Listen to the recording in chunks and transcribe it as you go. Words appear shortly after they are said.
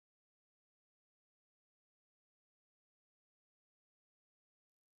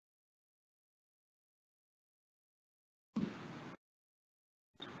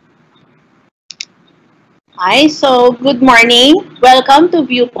Hi, so good morning. Welcome to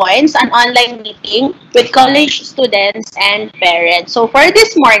Viewpoints, an online meeting with college students and parents. So for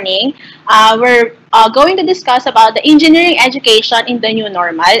this morning, we're going to discuss about the engineering education in the new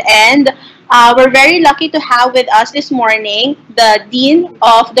normal, and we're very lucky to have with us this morning the Dean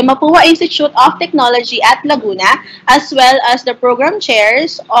of the Mapua Institute of Technology at Laguna, as well as the program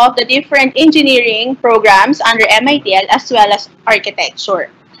chairs of the different engineering programs under MITL, as well as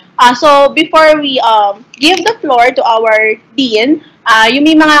architecture. So before we give the floor to our dean, yung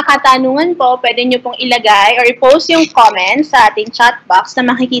may mga katanungan po, pwede nyo pong ilagay or i-post yung comments sa ating chat box na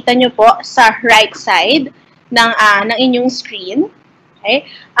makikita nyo po sa right side ng inyong screen. Okay?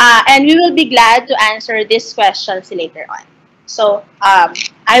 And we will be glad to answer these questions later on. So,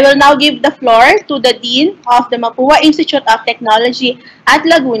 I will now give the floor to the Dean of the Mapua Institute of Technology at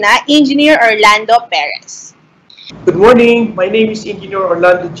Laguna, Engineer Orlando Perez. Good morning. My name is Engineer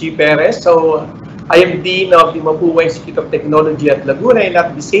Orlando G. Perez. I am Dean of the Mapua Institute of Technology at Laguna and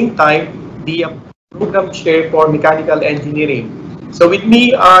at the same time, the Program Chair for Mechanical Engineering. So with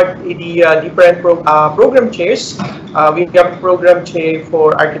me are the different program chairs. We have Program Chair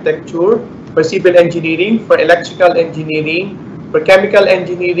for Architecture, for Civil Engineering, for Electrical Engineering, for Chemical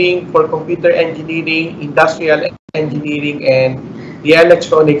Engineering, for Computer Engineering, Industrial Engineering, and the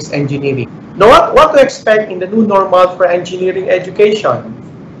Electronics Engineering. Now, what to expect in the new normal for engineering education?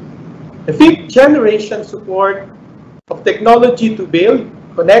 The fifth generation support of technology to build,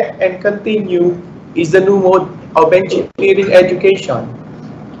 connect, and continue is the new mode of engineering education.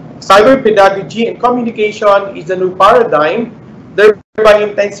 Cyber pedagogy and communication is the new paradigm, thereby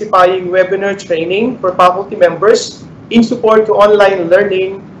intensifying webinar training for faculty members in support to online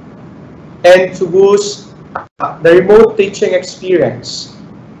learning and to boost the remote teaching experience.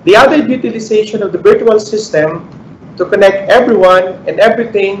 The other utilization of the virtual system to connect everyone and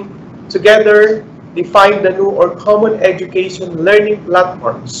everything together define the new or common education learning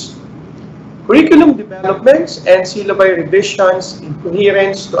platforms. Curriculum developments and syllabi revisions in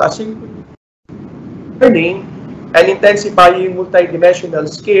coherence to asynchronous learning and intensifying multidimensional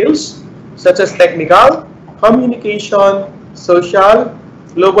skills such as technical, communication, social,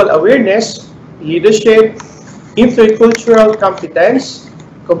 global awareness, leadership, intercultural competence,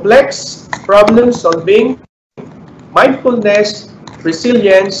 complex problem solving, mindfulness,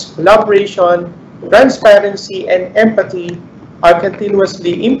 resilience, collaboration, transparency, and empathy are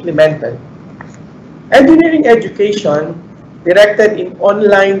continuously implemented. Engineering education, directed in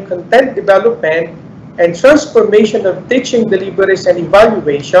online content development and transformation of teaching deliveries and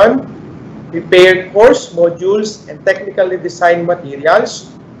evaluation, prepared course modules and technically designed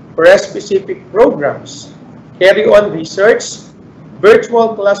materials for specific programs, carry on research,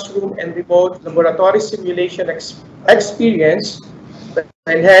 virtual classroom and remote laboratory simulation experience to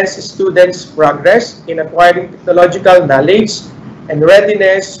enhance students' progress in acquiring technological knowledge and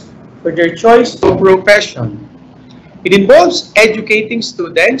readiness for their choice of profession. It involves educating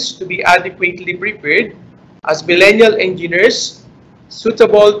students to be adequately prepared as millennial engineers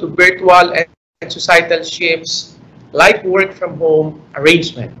suitable to virtual and societal shifts like work from home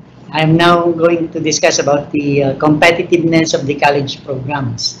arrangement. I'm now going to discuss about the competitiveness of the college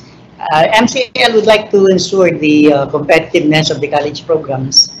programs. MCL would like to ensure the competitiveness of the college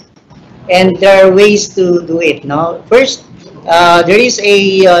programs, and there are ways to do it. No, first, there is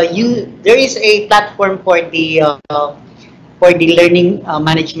a platform for the learning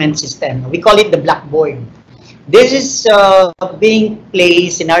management system. We call it the Blackboard. This is being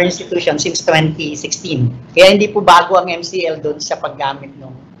placed in our institution since 2016. Kaya hindi po bago ang MCL doon sa paggamit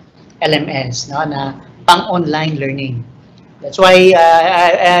ng LMS, no, na pang-online learning. That's why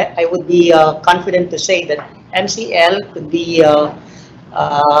I would be confident to say that MCL could be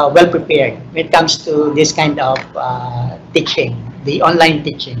well prepared when it comes to this kind of teaching, the online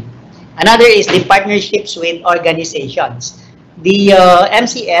teaching. Another is the partnerships with organizations. The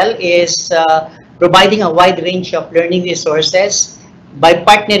MCL is providing a wide range of learning resources by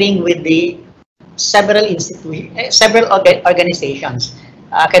partnering with the several organizations,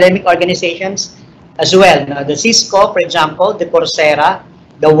 academic organizations as well. Now, the Cisco, for example, the Coursera,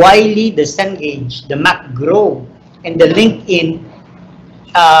 the Wiley, the Cengage, the MacGrow, and the LinkedIn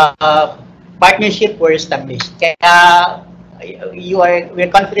partnership were established. Kaya we're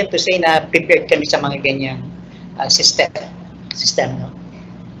confident to say na prepared kami sa mga ganyang system. No?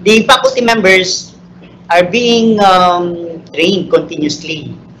 The faculty members are being trained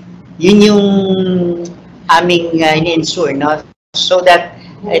continuously. Yun yung aming in-ensure, no? So that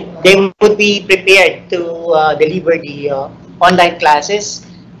they would be prepared to deliver the online classes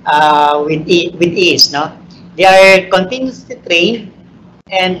with ease. No? They are continuously trained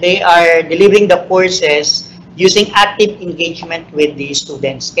and they are delivering the courses using active engagement with the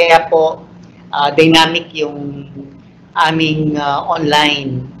students. Kaya po, dynamic yung aming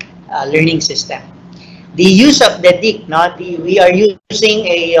online learning system. The use of the DIC, no? We are using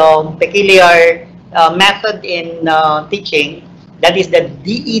a peculiar method in teaching, that is the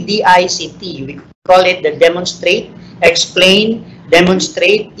DEDICT. We call it the demonstrate, explain,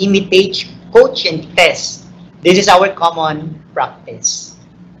 demonstrate, imitate, coach, and test. This is our common practice.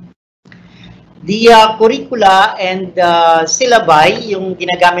 The curricula and syllabi, yung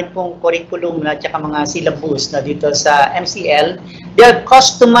ginagamit pong curriculum at saka mga syllabus na dito sa MCL, they are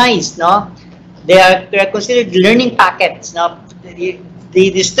customized, no? They are considered learning packets, no?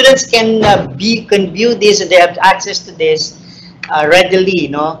 The students can view this and they have access to this readily,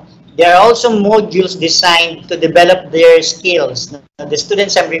 no? There are also modules designed to develop their skills, no? The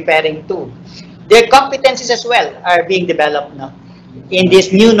students I'm referring to. Their competencies as well are being developed, no? In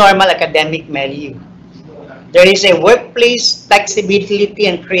this new normal academic milieu. There is a workplace flexibility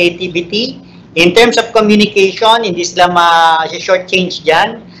and creativity. In terms of communication, hindi sila ma-short-change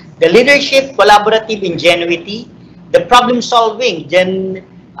dyan. The leadership, collaborative ingenuity, the problem solving, dyan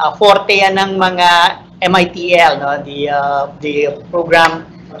forte yan ng mga MITL, no? The program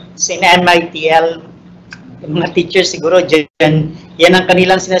sin MITL, yung mga teachers siguro dyan, yan ang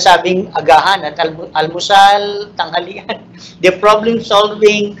kanilang sinasabing agahan at almusal, tanghalian. The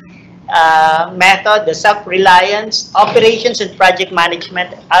problem-solving method, the self-reliance, operations and project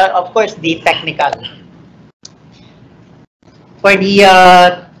management, of course, the technical. For the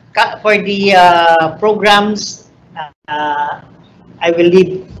programs, I will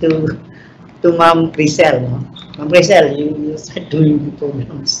leave to Ma'am Crisel. No? Ma'am Crisel, you start doing the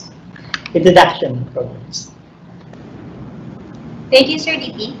programs. Introduction programs. Thank you, Sir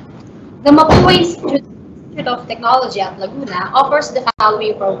DP. The Mapua Institute of Technology at Laguna offers the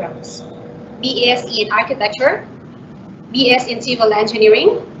following programs: BS in Architecture, BS in Civil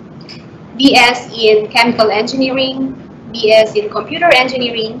Engineering, BS in Chemical Engineering, BS in Computer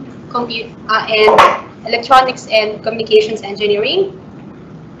Engineering, and Electronics and Communications Engineering,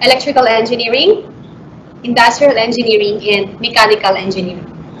 Electrical Engineering, Industrial Engineering, and Mechanical Engineering.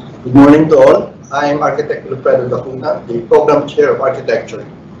 Good morning to all. I am Architect Wilfredo Laguna, the Program Chair of Architecture.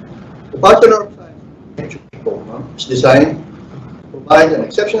 The Bachelor of Science in Architecture program is designed to provide an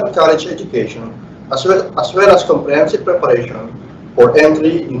exceptional college education as well as comprehensive preparation for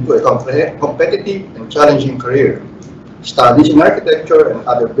entry into a competitive and challenging career. Studies in architecture and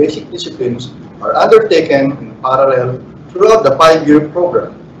other basic disciplines are undertaken in parallel throughout the 5-year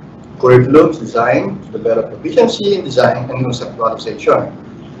program. Curriculums designed to develop efficiency in design and conceptualization,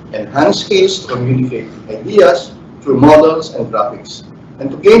 enhance skills to communicate ideas through models and graphics, and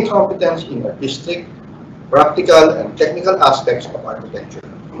to gain competence in artistic, practical, and technical aspects of architecture.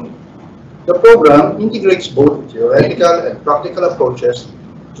 The program integrates both theoretical and practical approaches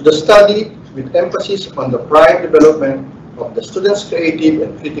to the study with emphasis on the prime development of the students' creative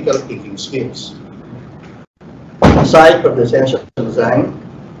and critical thinking skills. Aside from the essential design,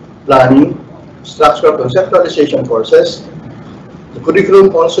 planning, structural conceptualization courses, the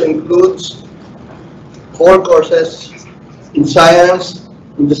curriculum also includes core courses in science,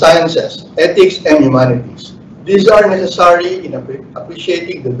 in the sciences, ethics, and humanities. These are necessary in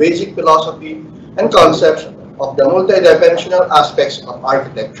appreciating the basic philosophy and concepts of the multidimensional aspects of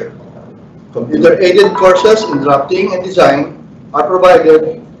architecture. Computer-aided courses in drafting and design are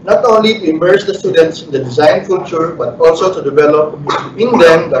provided not only to immerse the students in the design culture, but also to develop in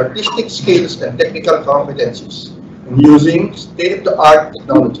them the artistic skills and technical competencies in using state-of-the-art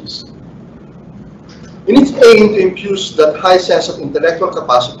technologies. In its aim to infuse that high sense of intellectual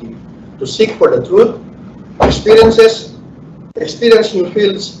capacity to seek for the truth, experience new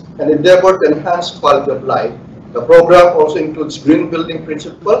fields, and endeavor to enhance quality of life, the program also includes green building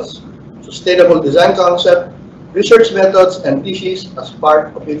principles, sustainable design concept, research methods, and theses as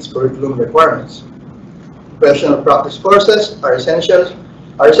part of its curriculum requirements. Professional practice courses are essential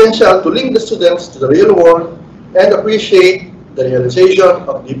to link the students to the real world and appreciate the realization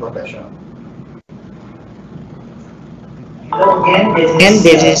of the profession. Again,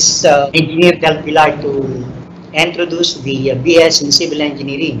 this is Engineer Del Pilar to introduce the BS in Civil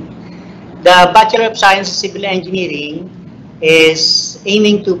Engineering. The Bachelor of Science in Civil Engineering is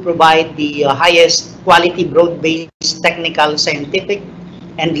aiming to provide the highest quality broad-based technical, scientific,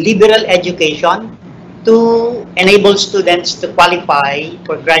 and liberal education to enable students to qualify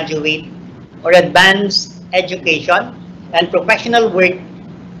for graduate or advanced education and professional work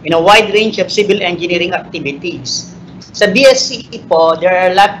in a wide range of civil engineering activities. Sa BSc po, there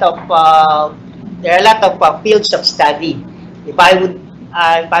are a lot of fields of study. If I would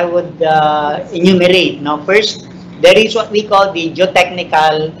if I would enumerate, no, first, there is what we call the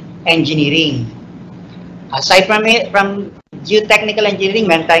geotechnical engineering. Aside from geotechnical engineering,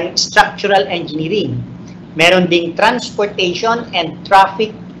 meron tayong structural engineering. Meron ding transportation and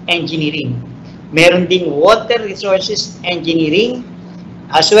traffic engineering. Meron ding water resources engineering,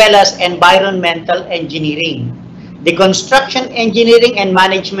 as well as environmental engineering. The construction engineering and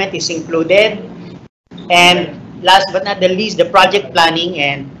management is included. And last but not the least, the project planning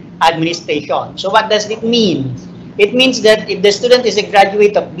and administration. So what does it mean? It means that if the student is a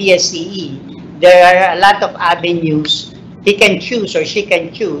graduate of BSCE, there are a lot of avenues he can choose or she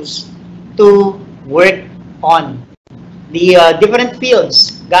can choose to work on. The different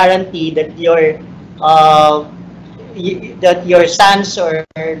fields guarantee that your sons or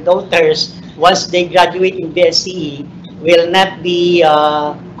daughters, once they graduate in BSCE, will not be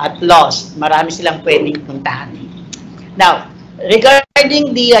at loss. Marami silang pwedeng puntahan. Now,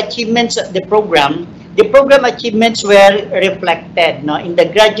 regarding the achievements of the program achievements were reflected, no, in the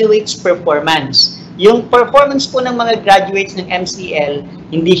graduates' performance. Yung performance po ng mga graduates ng MCL,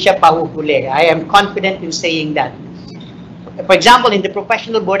 hindi siya pahuhuli. I am confident in saying that. For example, in the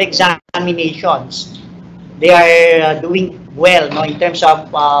professional board examinations, they are doing well, no, in terms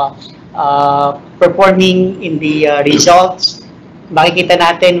of performing in the results. Makikita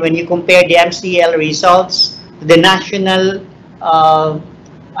natin when you compare the MCL results to the national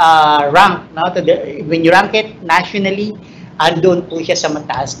rank, no? When you rank it nationally, andun po siya sa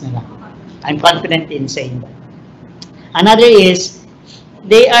mataas na rank. I'm confident in saying that. Another is,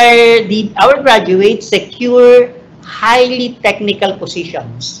 our graduates secure highly technical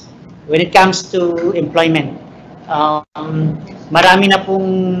positions when it comes to employment. Marami na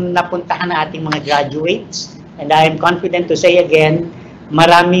pong napuntahan na ating mga graduates, and I am confident to say again,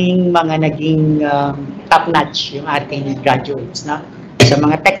 maraming mga naging top-notch yung ating graduates, no? Sa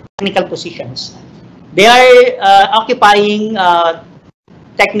mga technical positions. They are occupying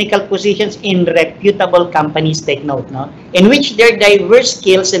technical positions in reputable companies, take note, no? In which their diverse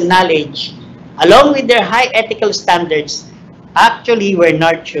skills and knowledge, along with their high ethical standards, actually were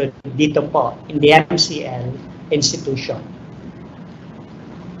nurtured dito po in the MCL institution.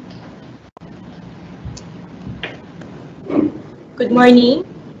 Good morning.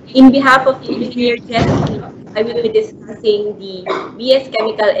 In behalf of the Engineer Jeff, I will be discussing the BS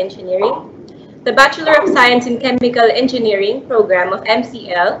Chemical Engineering. The Bachelor of Science in Chemical Engineering program of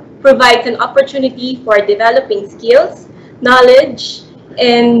MCL provides an opportunity for developing skills, knowledge,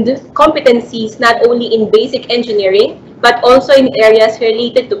 and competencies not only in basic engineering, but also in areas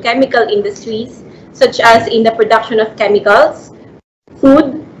related to chemical industries, such as in the production of chemicals,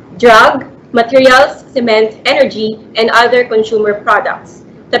 food, drug, materials, cement, energy, and other consumer products.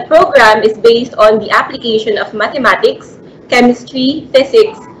 The program is based on the application of mathematics, chemistry,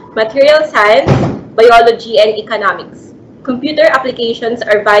 physics, material science, biology, and economics. Computer applications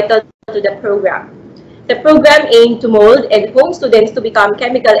are vital to the program. The program aimed to mold and hone students to become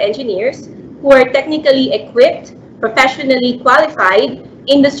chemical engineers who are technically equipped, professionally qualified,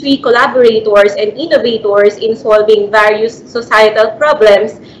 industry collaborators, and innovators in solving various societal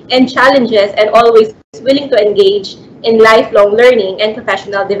problems and challenges, and always willing to engage in lifelong learning and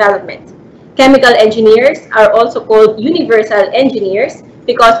professional development. Chemical engineers are also called universal engineers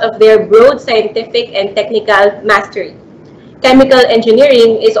because of their broad scientific and technical mastery. Chemical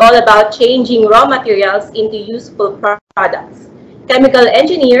engineering is all about changing raw materials into useful products. Chemical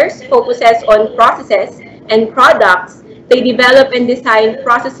engineers focuses on processes and products. They develop and design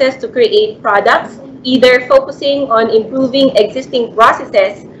processes to create products, either focusing on improving existing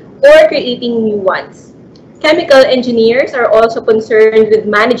processes or creating new ones. Chemical engineers are also concerned with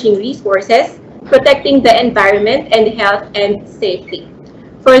managing resources, protecting the environment, and health and safety.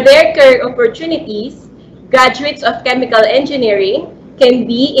 For their career opportunities, graduates of chemical engineering can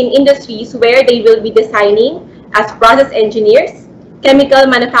be in industries where they will be designing as process engineers, chemical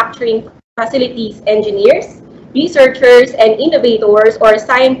manufacturing facilities engineers, researchers and innovators, or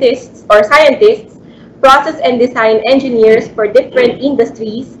scientists, process and design engineers for different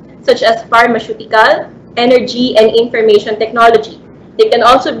industries such as pharmaceutical, energy, and information technology. They can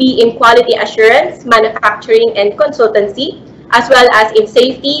also be in quality assurance, manufacturing, and consultancy, as well as in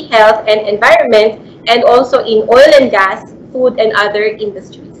safety, health, and environment, and also in oil and gas, food, and other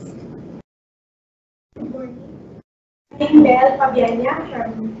industries. Good morning. I'm Belle Fabiana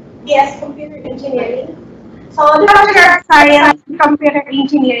from BS Computer Engineering. So the Bachelor of Science in Computer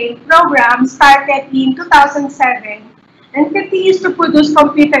Engineering program started in 2007 and continues to produce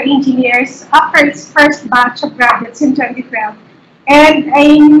computer engineers after its first batch of graduates in 2012. And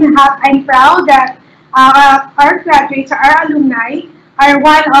I'm proud that our graduates, our alumni, are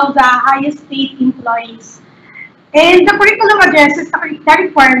one of the highest paid employees. And the curriculum addresses the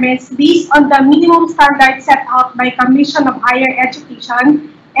requirements based on the minimum standards set out by Commission of Higher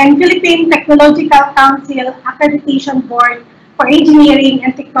Education and Philippine Technological Council Accreditation Board for Engineering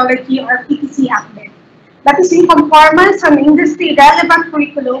and Technology, or PTC ACDET. That is in conformance on industry-relevant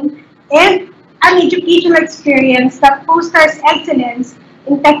curriculum and an educational experience that fosters excellence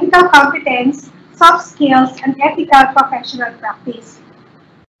in technical competence, soft skills, and ethical professional practice.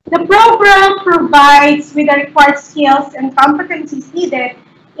 The program provides with the required skills and competencies needed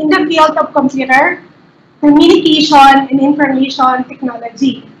in the field of computer, communication, and information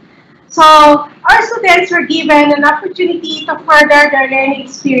technology. So our students were given an opportunity to further their learning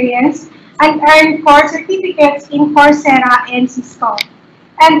experience and earn course certificates in Coursera and Cisco.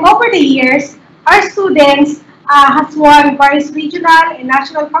 And over the years, our students has won various regional and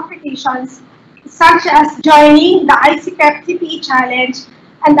national competitions, such as joining the ICPEP CPE Challenge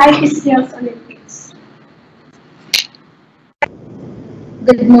and IT Skills Olympics.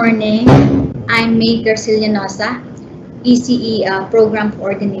 Good morning. I'm May Garcilianosa, ECE Program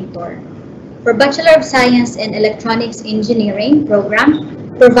Coordinator. For Bachelor of Science in Electronics Engineering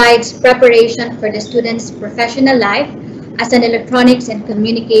program provides preparation for the student's professional life as an electronics and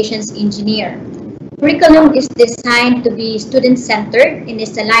communications engineer. Curriculum is designed to be student-centered and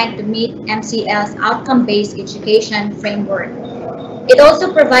is aligned to meet MCL's outcome-based education framework. It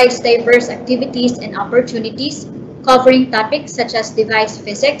also provides diverse activities and opportunities covering topics such as device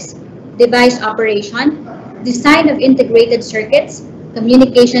physics, device operation, design of integrated circuits,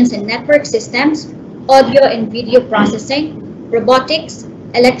 communications and network systems, audio and video processing, robotics,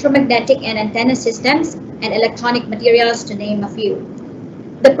 electromagnetic and antenna systems, and electronic materials, to name a few.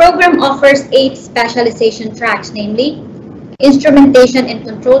 The program offers 8 specialization tracks, namely Instrumentation and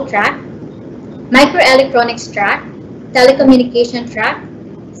Control track, Microelectronics track, Telecommunication track,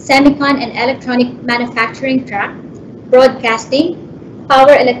 Semicon and Electronic Manufacturing track, Broadcasting,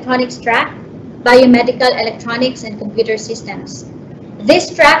 Power Electronics track, Biomedical Electronics and Computer Systems.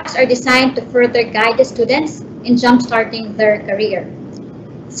 These tracks are designed to further guide the students in jump-starting their career.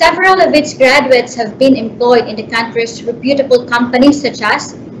 Several of its graduates have been employed in the country's reputable companies such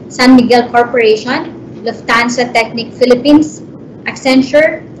as San Miguel Corporation, Lufthansa Technic Philippines,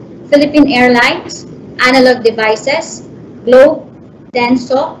 Accenture, Philippine Airlines, Analog Devices, Globe,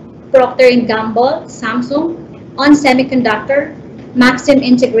 Denso, Procter & Gamble, Samsung, On Semiconductor, Maxim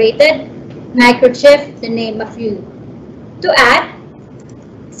Integrated, Microchip, to name a few. To add,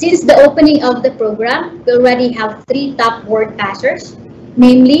 since the opening of the program, we already have 3 top board passers.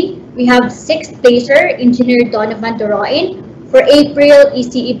 Namely, we have 6th placer, Engineer Donovan Doroin, for April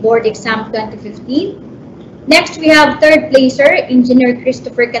ECE Board Exam 2015. Next, we have 3rd placer, Engineer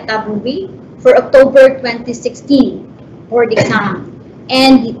Christopher Katabubi, for October 2016 Board Exam.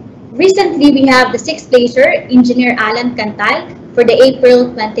 And recently, we have the 6th placer, Engineer Alan Cantal, for the April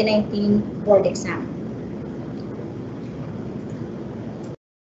 2019 Board Exam.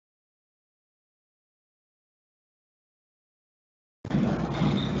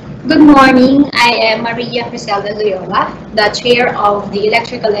 Good morning. I am Maria Criselda Loyola, the chair of the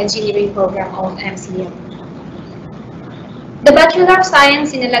Electrical Engineering program of MCL. The Bachelor of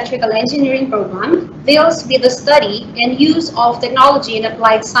Science in Electrical Engineering program deals with the study and use of technology and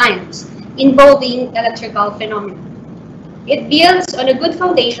applied science involving electrical phenomena. It builds on a good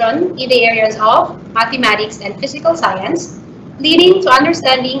foundation in the areas of mathematics and physical science, leading to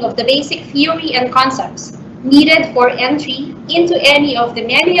understanding of the basic theory and concepts needed for entry into any of the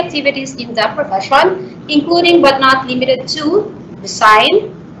many activities in the profession, including but not limited to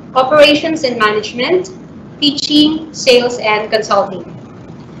design, operations and management, teaching, sales, and consulting.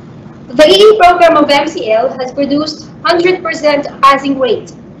 The EE program of MCL has produced 100% passing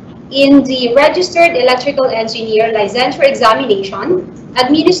rate in the Registered Electrical Engineer Licensure Examination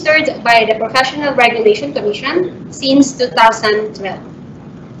administered by the Professional Regulation Commission since 2012.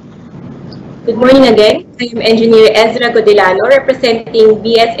 Good morning again. I am Engineer Ezra Godilano, representing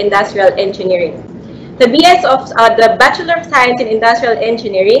BS Industrial Engineering. The the Bachelor of Science in Industrial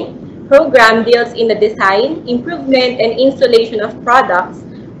Engineering program deals in the design, improvement, and installation of products,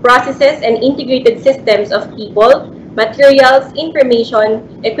 processes, and integrated systems of people, materials,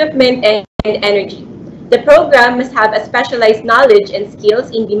 information, equipment, and energy. The program must have a specialized knowledge and skills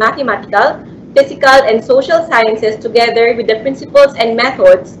in the mathematical, physical, and social sciences together with the principles and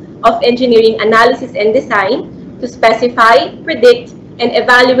methods of engineering analysis and design to specify, predict, and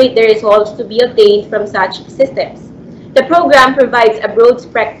evaluate the results to be obtained from such systems. The program provides a broad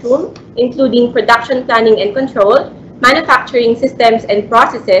spectrum, including production planning and control, manufacturing systems and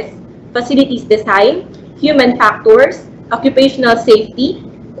processes, facilities design, human factors, occupational safety,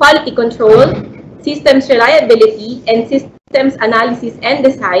 quality control, systems reliability, and systems analysis and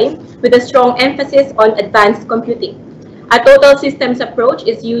design with a strong emphasis on advanced computing. A total systems approach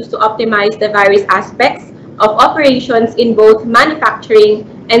is used to optimize the various aspects of operations in both manufacturing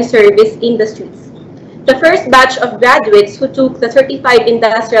and service industries. The first batch of graduates who took the Certified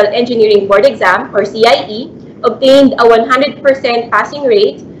Industrial Engineering Board exam, or CIE, obtained a 100% passing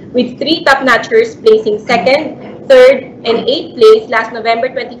rate, with 3 top-notchers placing 2nd, 3rd, and 8th place last November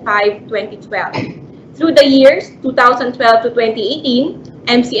 25, 2012. Through the years 2012 to 2018,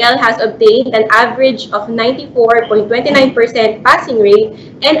 MCL has obtained an average of 94.29% passing rate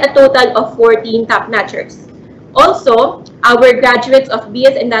and a total of 14 top-notchers. Also, our graduates of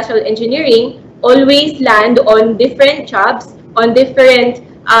BS Industrial Engineering always land on different jobs, on different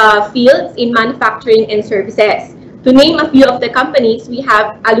fields in manufacturing and services. To name a few of the companies, we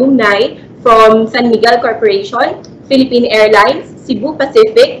have alumni from San Miguel Corporation, Philippine Airlines, Cebu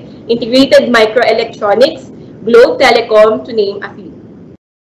Pacific, Integrated Microelectronics, Globe Telecom, to name a few.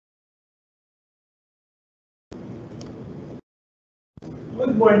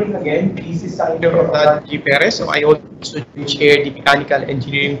 Good morning again. This is Senator Orlando G. Perez. So I also chair the Mechanical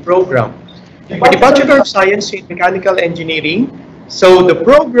Engineering program. For the Bachelor of Science in Mechanical Engineering, so the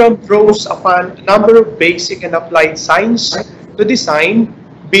program draws upon a number of basic and applied science to design,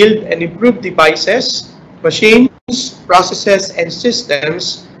 build, and improve devices, machines, processes, and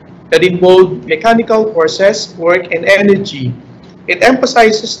systems that involve mechanical forces, work, and energy. It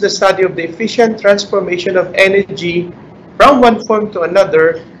emphasizes the study of the efficient transformation of energy from one form to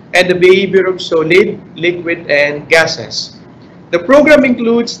another and the behavior of solid, liquid, and gases. The program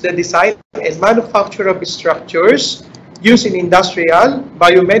includes the design and manufacture of structures used in industrial,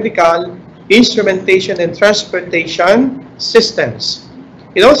 biomedical, instrumentation, and transportation systems.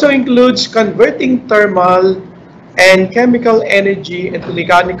 It also includes converting thermal and chemical energy into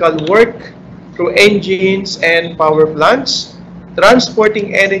mechanical work through engines and power plants,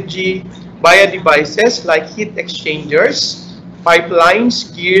 transporting energy via devices like heat exchangers,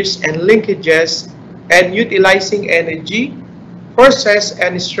 pipelines, gears, and linkages, and utilizing energy, forces,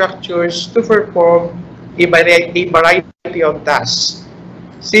 and structures to perform a variety of tasks.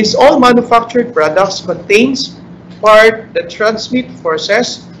 Since all manufactured products contains parts that transmit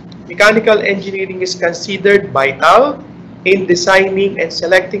forces, mechanical engineering is considered vital in designing and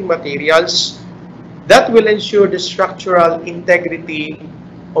selecting materials that will ensure the structural integrity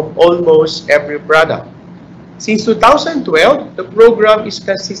of almost every product. Since 2012, the program is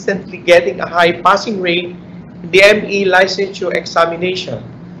consistently getting a high passing rate in the ME licensure examination.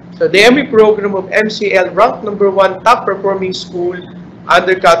 So the ME program of MCL ranked #1 top performing school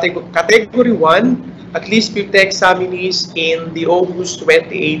under category 1, at least 50 examinees in the August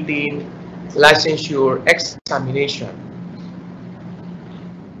 2018 licensure examination.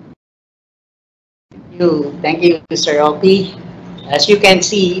 Thank you, Mr. Rocky. As you can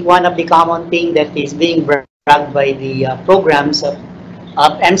see, one of the common things that is being bragged by the programs of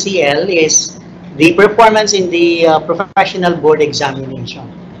MCL is the performance in the professional board examination.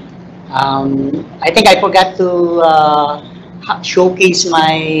 I think I forgot to showcase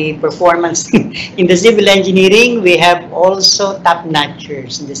my performance in the civil engineering. We have also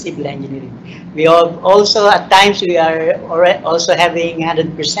top-notchers in the civil engineering. We have also, at times, we are also having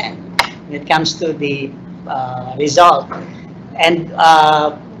 100% when it comes to the result. And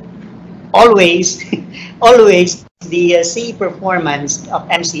always, always the C performance of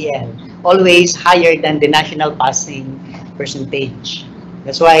MCL always higher than the national passing percentage.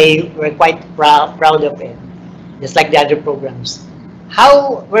 That's why we're quite proud of it, just like the other programs.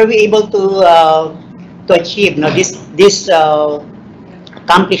 How were we able to achieve this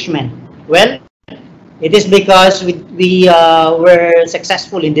accomplishment? Well, it is because we were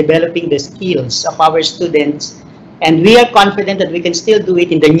successful in developing the skills of our students, and we are confident that we can still do it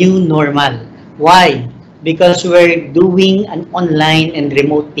in the new normal. Why? Because we're doing an online and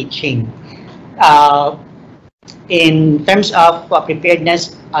remote teaching. In terms of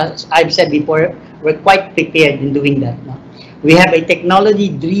preparedness, as I've said before, we're quite prepared in doing that. No? We have a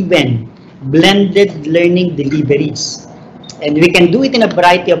technology-driven blended learning deliveries, and we can do it in a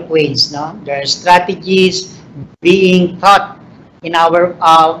variety of ways. No? There are strategies being taught in our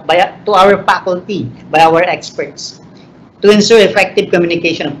to our faculty by our experts to ensure effective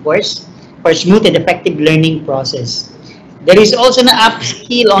communication, of course, for smooth and effective learning process. There is also an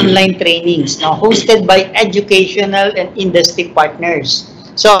upskill online trainings now hosted by educational and industry partners.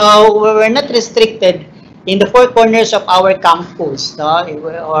 So we're not restricted in the four corners of our campus, no?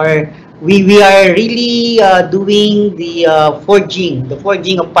 Or we are really doing the forging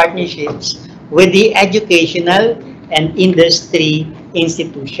of partnerships with the educational and industry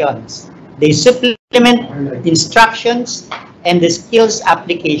institutions. They supplement instructions and the skills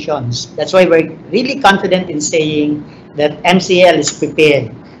applications. That's why we're really confident in saying that MCL is prepared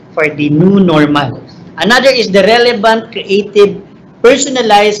for the new normal. Another is the relevant, creative,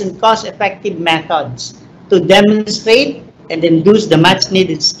 personalized, and cost-effective methods to demonstrate and induce the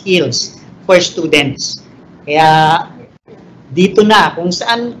much-needed skills for students. Kaya dito na, kung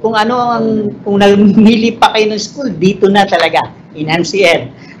saan, kung ano ang, kung namili pa kayo ng school, dito na talaga, in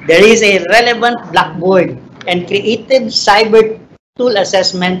MCL. There is a relevant blackboard and creative cyber tool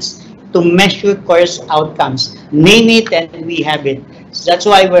assessments to measure course outcomes. Name it and we have it. So that's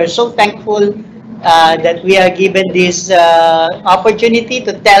why we're so thankful that we are given this opportunity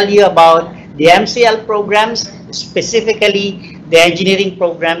to tell you about the MCL programs, specifically the engineering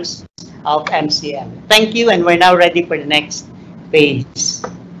programs of MCL. Thank you, and we're now ready for the next phase.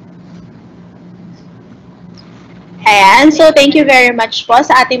 Ayan, so thank you very much po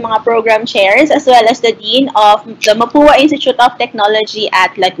sa ating mga program chairs as well as the Dean of the Mapua Institute of Technology at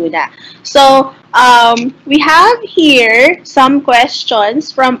Laguna. So, we have here some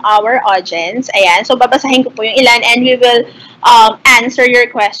questions from our audience. Ayan, so babasahin ko po yung ilan and we will answer your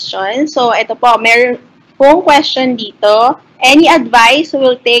questions. So, ito po, meron pong question dito. Any advice who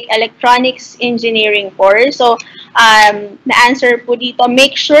will take electronics engineering course? So, na-answer po dito,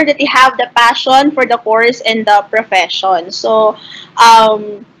 make sure that you have the passion for the course and the profession. So,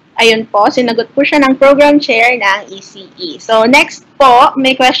 ayun po, sinagot po siya ng program chair ng ECE. So, next po,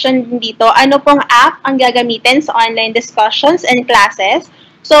 may question dito, ano pong app ang gagamitin sa online discussions and classes?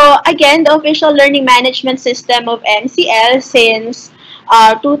 So, again, the official learning management system of MCL since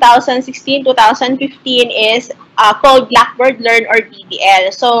 2016-2015 is called Blackboard Learn or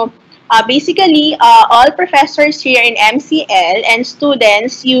BBL. So, basically, all professors here in MCL and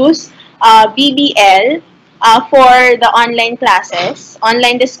students use BBL for the online classes,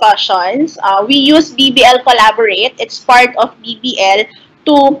 online discussions. We use BBL Collaborate. It's part of BBL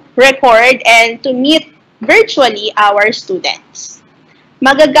to record and to meet virtually our students.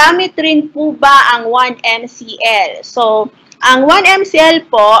 Magagamit rin po ba ang 1MCL? So, ang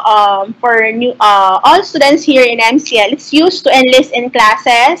 1MCL po, for all students here in MCL, it's used to enlist in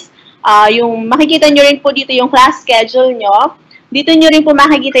classes. Yung makikita nyo rin po dito yung class schedule nyo. Dito nyo rin po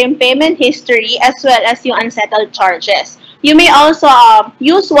makikita yung payment history as well as yung unsettled charges. You may also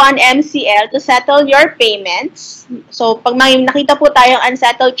use 1MCL to settle your payments. So, pag may nakita po tayong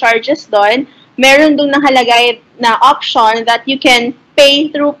unsettled charges doon, meron doon nakalagay na option that you can pay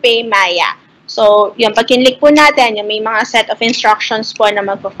through PayMaya. So, yung pag kinlik po natin, yung may mga set of instructions po na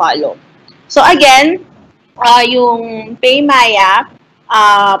magpo-follow. So, again, yung PayMaya,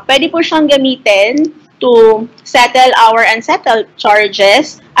 pwede po siyang gamitin to settle our unsettled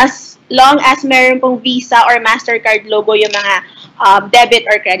charges as long as meron pong Visa or MasterCard logo yung mga debit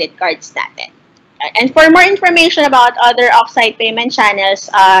or credit cards natin. And for more information about other off-site payment channels,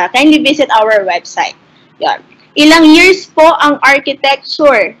 kindly visit our website. Yan. Ilang years po ang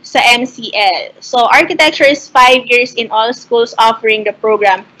architecture sa MCL? So, architecture is 5 years in all schools offering the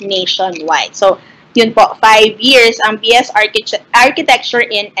program nationwide. So, yun po, 5 years ang BS Architecture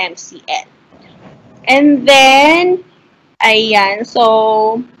in MCL. And then, ayan,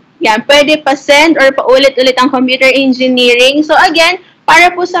 so, yan, pwede pa send or paulit-ulit ang computer engineering. So, again,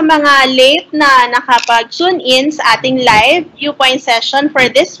 para po sa mga late na nakapag-tune in sa ating live viewpoint session for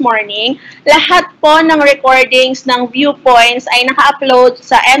this morning, lahat po ng recordings ng viewpoints ay naka-upload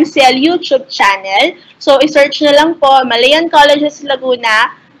sa MCL YouTube channel. So, i-search na lang po, Malayan Colleges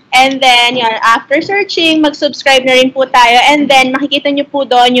Laguna. And then, yun, after searching, mag-subscribe na rin po tayo. And then, makikita nyo po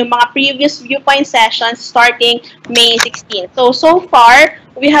doon yung mga previous viewpoint sessions starting May 16. So far,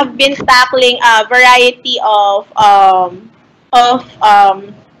 we have been tackling a variety of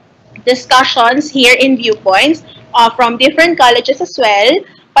discussions here in Viewpoints from different colleges as well,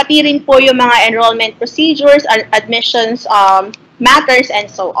 pati rin po yung mga enrollment procedures, admissions matters, and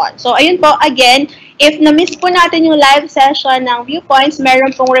so on. So, ayun po, again, if na-miss po natin yung live session ng Viewpoints,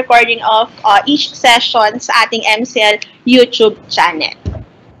 meron pong recording of each session sa ating MCL YouTube channel.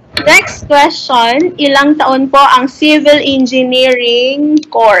 Next question, ilang taon po ang civil engineering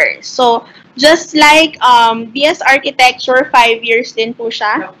course? So, just like BS Architecture, 5 years din po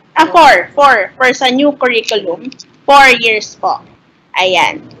siya. 4 for sa new curriculum. 4 years po.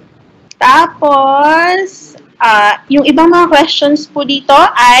 Ayan. Tapos, yung ibang mga questions po dito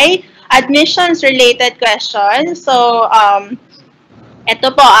ay admissions-related questions. So, ito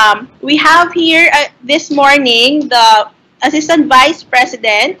po, we have here this morning the Assistant Vice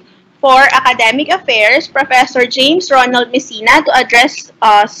President for Academic Affairs, Professor James Ronald Messina, to address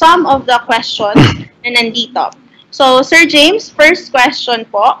some of the questions na nandito. So, Sir James, first question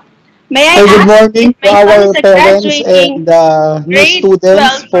po. May I So good ask morning if to my son our is parents graduating and new grade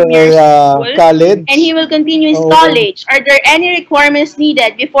students 12 for from your school and he college. will continue his So, college? Are there any requirements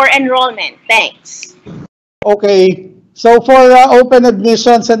needed before enrollment? Thanks. okay. So for open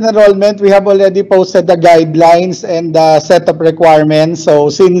admissions and enrollment, we have already posted the guidelines and the set of requirements. So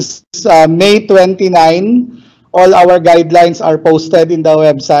since May 29, all our guidelines are posted in the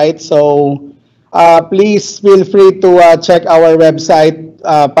website. So please feel free to check our website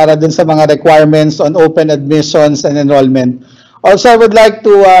para dun sa mga requirements on open admissions and enrollment. Also, I would like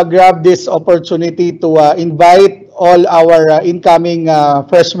to grab this opportunity to invite all our incoming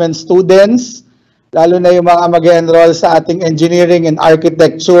freshman students, lalo na yung mga mag-enroll sa ating engineering and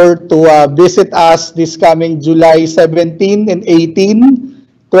architecture to visit us this coming July 17 and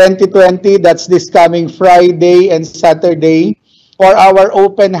 18, 2020. That's this coming Friday and Saturday for our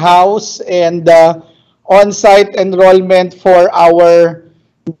open house and on-site enrollment for our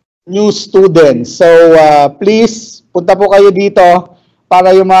new students. So please, punta po kayo dito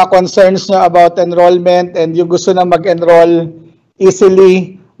para yung mga concerns nyo about enrollment and yung gusto na mag-enroll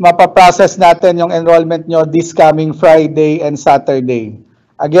easily, mapaprocess natin yung enrollment nyo this coming Friday and Saturday.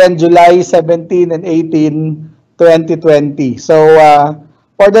 Again, July 17 and 18, 2020. So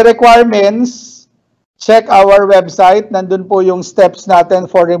for the requirements, check our website. Nandun po yung steps natin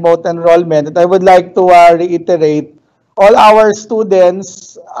for remote enrollment. And I would like to reiterate, all our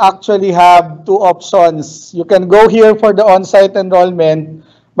students actually have two options. You can go here for the on-site enrollment,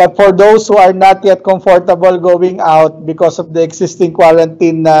 but for those who are not yet comfortable going out because of the existing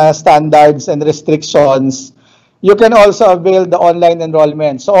quarantine standards and restrictions, you can also avail the online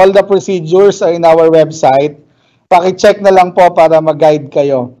enrollment. So all the procedures are in our website. Paki-check na lang po para mag-guide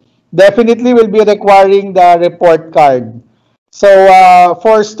kayo. Definitely will be requiring the report card. So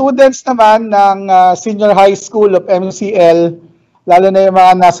for students naman ng senior high school of MCL, lalo na yung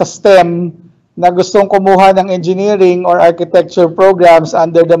mga nasa STEM na gustong kumuha ng engineering or architecture programs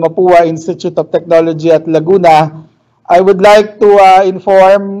under the Mapua Institute of Technology at Laguna, I would like to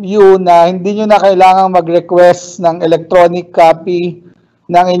inform you na hindi nyo na kailangang mag-request ng electronic copy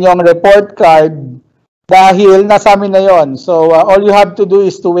ng inyong report card dahil nasa amin na yon. So all you have to do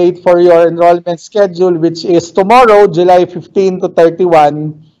is to wait for your enrollment schedule, which is tomorrow, July 15 to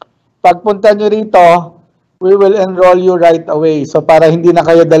 31. Pagpunta nyo rito, we will enroll you right away. So para hindi na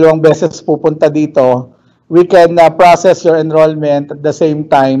kayo dalawang beses pupunta dito, we can process your enrollment at the same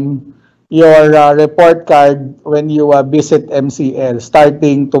time your report card when you visit MCL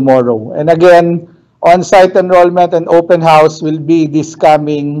starting tomorrow. And again, on-site enrollment and open house will be this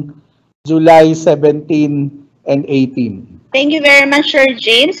coming July 17 and 18. Thank you very much, Sir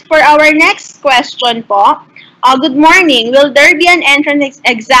James. For our next question po, good morning. Will there be an entrance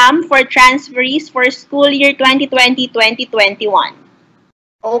exam for transferees for school year 2020-2021?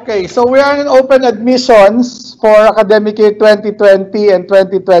 Okay, so we are in open admissions for academic year 2020 and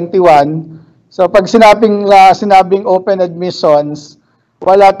 2021. So pag sinabing open admissions,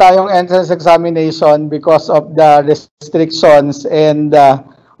 wala tayong entrance examination because of the restrictions, and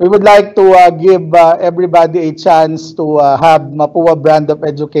we would like to give everybody a chance to have Mapua brand of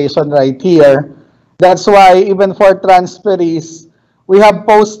education right here. That's why even for transferees, we have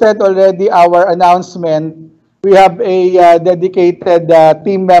posted already our announcement. We have a dedicated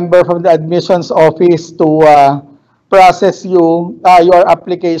team member from the admissions office to process your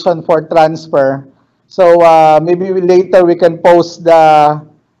application for transfer. So maybe later we can post the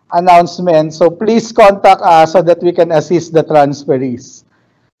announcement. So please contact us so that we can assist the transferees.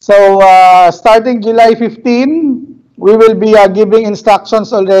 So starting July 15, we will be giving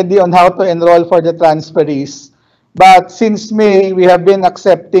instructions already on how to enroll for the transferees. But since May, we have been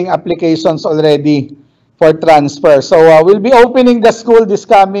accepting applications already for transfer. So we'll be opening the school this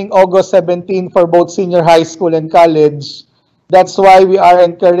coming August 17 for both senior high school and college. That's why we are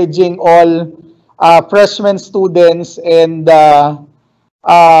encouraging all freshman students and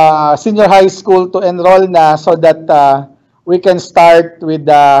senior high school to enroll na so that we can start with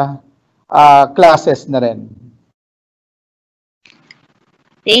the classes na rin.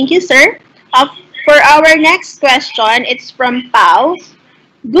 Thank you, sir. For our next question, it's from Pau.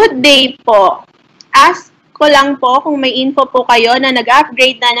 Good day po. Ask ko lang po kung may info po kayo na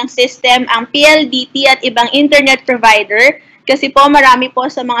nag-upgrade na ng system ang PLDT at ibang internet provider kasi po marami po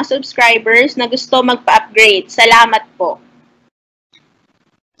sa mga subscribers na gusto magpa-upgrade. Salamat po.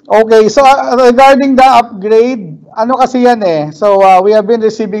 Okay, so regarding the upgrade, ano kasi yan eh. So we have been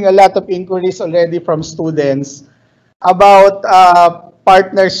receiving a lot of inquiries already from students about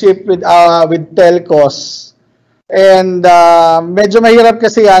partnership with telcos. And medyo mahirap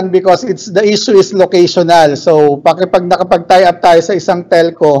kasi yan because the issue is locational. So pag nakapag-tie up tayo sa isang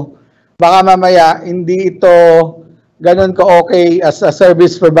telco, baka mamaya hindi ito ganun ka-okay as a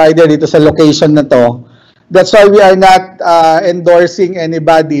service provider dito sa location na to. That's why we are not endorsing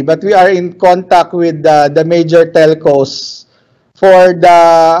anybody, but we are in contact with the major telcos for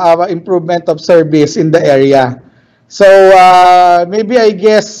the improvement of service in the area. So maybe I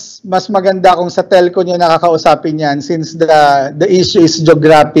guess mas maganda kung sa telco niyo nakakausapin yan since the issue is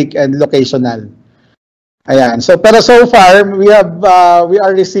geographic and locational. Ayan. So pero so far we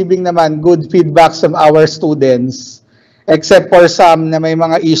are receiving naman good feedbacks from our students. Except for some na may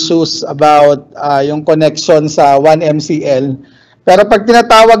mga issues about yung connection sa 1MCL. Pero pag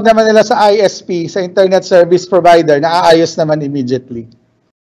tinatawag naman nila sa ISP, sa Internet Service Provider, naaayos naman immediately.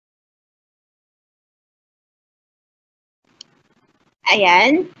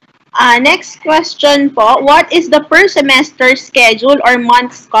 Ayan. Next question po, what is the per semester schedule or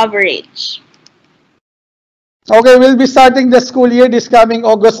month's coverage? Okay, we'll be starting the school year this coming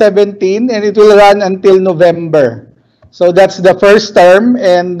August 17 and it will run until November. So that's the first term,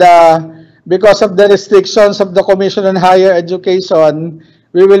 and because of the restrictions of the Commission on Higher Education,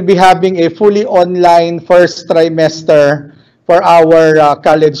 we will be having a fully online first trimester for our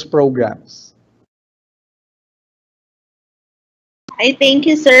college programs. Okay, thank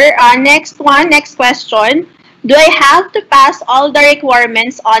you, sir. Next question. Do I have to pass all the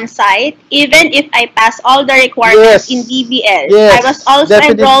requirements on site, even if I pass all the requirements in DBL? Yes, I was also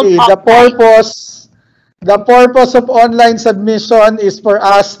definitely. enrolled The purpose of online submission is for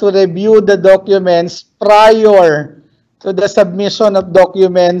us to review the documents prior to the submission of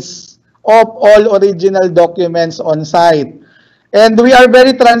documents of all original documents on site. And we are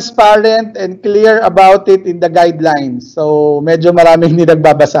very transparent and clear about it in the guidelines. So medyo maraming hindi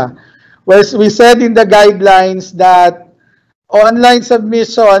nagbabasa. Where we said in the guidelines that online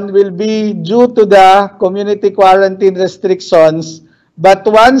submission will be due to the community quarantine restrictions. But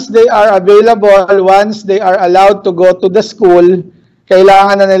once they are available, once they are allowed to go to the school,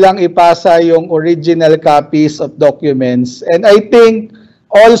 kailangan na nilang ipasa yung original copies of documents. And I think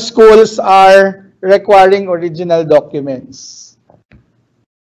all schools are requiring original documents.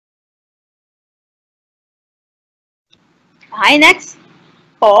 Okay, next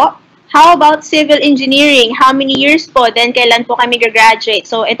po. How about civil engineering? How many years po? Then kailan po kami graduate?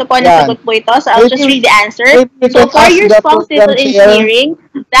 So ito po, nasagot po ito. So I'll just read the answer. So 4 years po civil engineering.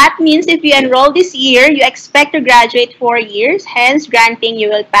 That means if you enroll this year, you expect to graduate 4 years. Hence, granting you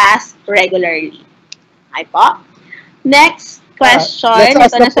will pass regularly. Okay po. Next question.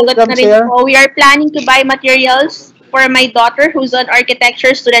 Ito nasagot na rin po. We are planning to buy materials for my daughter who's an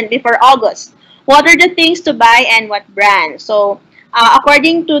architecture student before August. What are the things to buy and what brand? So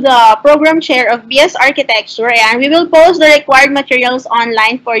according to the program chair of BS Architecture, and we will post the required materials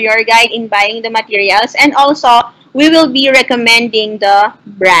online for your guide in buying the materials, and also we will be recommending the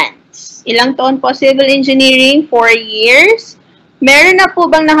brands. Ilang taon po civil engineering? 4 years. Meron na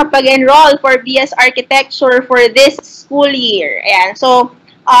po bang nakapag-enroll for BS Architecture for this school year? Ayan. So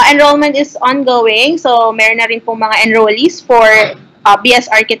enrollment is ongoing. So meron na rin po mga enrollees for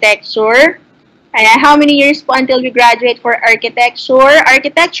BS Architecture. And how many years po until we graduate for architecture?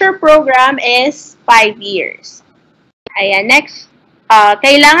 Architecture program is 5 years. Ayan, next.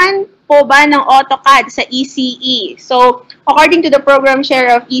 Kailangan po ba ng AutoCAD sa ECE? So, according to the program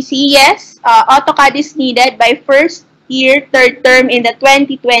chair of ECE, yes, AutoCAD is needed by first year, third term in the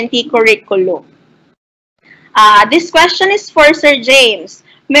 2020 curriculum. This question is for Sir James.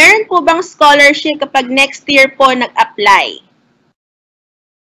 Meron po bang scholarship kapag next year po nag-apply?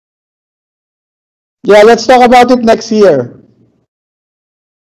 Yeah, let's talk about it next year.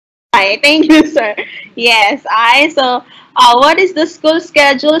 Hi, thank you, sir. Yes, so what is the school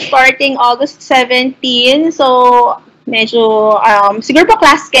schedule starting August 17? So, medyo, siguro po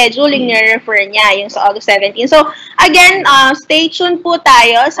class scheduling refer niya, yung sa August 17. So, again, stay tuned po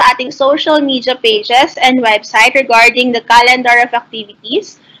tayo sa ating social media pages and website regarding the calendar of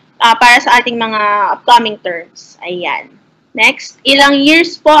activities para sa ating mga upcoming terms. Ayan. Next, ilang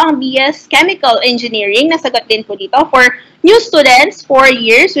years po ang BS Chemical Engineering? Nasagot din po dito. For new students, 4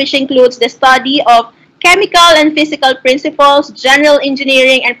 years, which includes the study of chemical and physical principles, general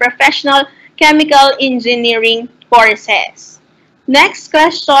engineering, and professional chemical engineering courses. Next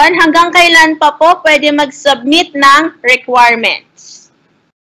question, hanggang kailan pa po pwede mag-submit ng requirements?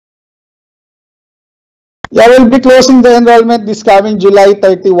 Yeah, we'll be closing the enrollment this coming July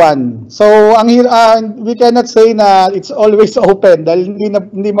 31. So, we cannot say na it's always open dahil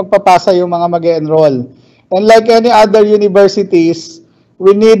hindi magpapasa yung mga mag-enroll. And like any other universities,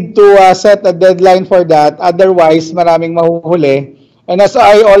 we need to set a deadline for that. Otherwise, maraming mahuhuli. And as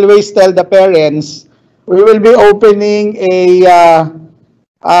I always tell the parents, we will be opening a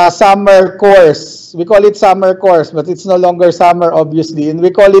summer course. We call it summer course, but it's no longer summer, obviously. And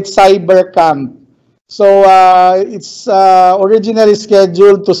we call it cyber camp. So it's originally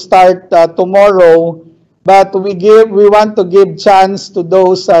scheduled to start tomorrow, but we want to give chance to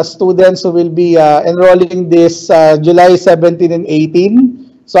those students who will be enrolling this July 17 and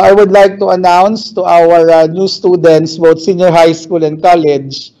 18. So I would like to announce to our new students, both senior high school and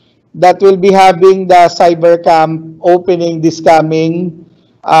college, that we'll be having the cyber camp opening this coming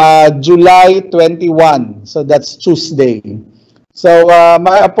July 21. So that's Tuesday. So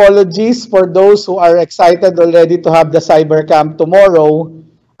my apologies for those who are excited already to have the cyber camp tomorrow.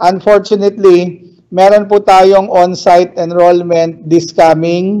 Unfortunately, meron po tayong on-site enrollment this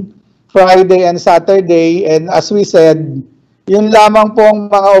coming Friday and Saturday. And as we said, yun lamang pong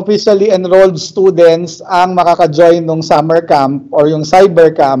mga officially enrolled students ang makaka-join ng summer camp or yung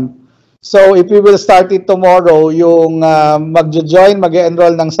cyber camp. So if we will start it tomorrow, yung mag-join,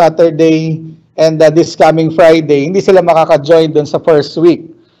 mag-enroll ng Saturday and this coming Friday, hindi sila makaka-join dun sa first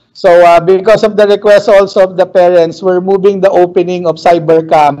week. So because of the request also of the parents, we're moving the opening of cyber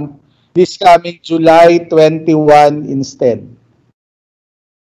camp this coming July 21 instead.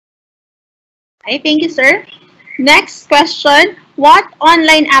 Okay, thank you, sir. Next question. What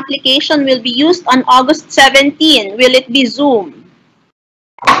online application will be used on August 17? Will it be Zoom?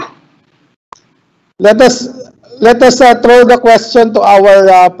 Let us throw the question to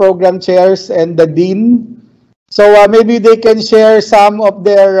our program chairs and the dean. So maybe they can share some of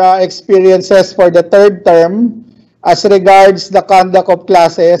their experiences for the third term as regards the conduct of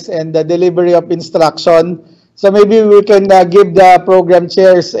classes and the delivery of instruction. So maybe we can give the program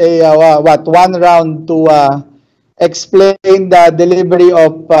chairs a one round to explain the delivery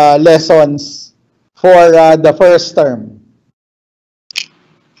of lessons for the first term.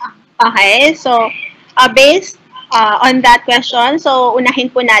 Okay, so based on that question, so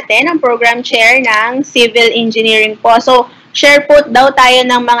unahin po natin ang program chair ng civil engineering po. So share po daw tayo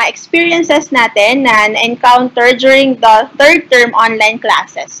ng mga experiences natin na encounter during the third term online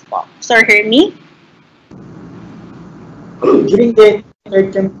classes po. Sir Hermie? During the third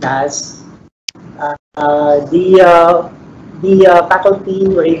term class, the faculty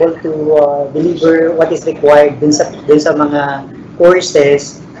were able to deliver what is required dun sa mga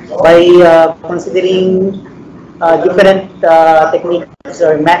courses by considering different techniques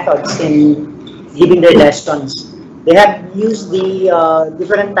or methods in giving their lessons. They have used the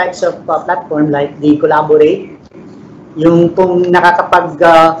different types of platform like the Collaborate, yung kung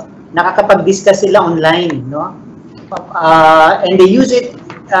nakakapag-discuss sila online, no? And they use it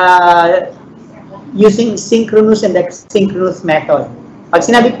using synchronous and asynchronous method. Pag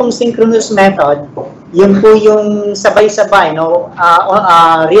sinabi pong synchronous method, yun po yung sabay-sabay, no?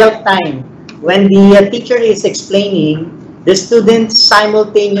 Real time. When the teacher is explaining, the students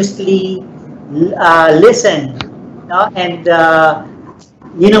simultaneously listen, no? And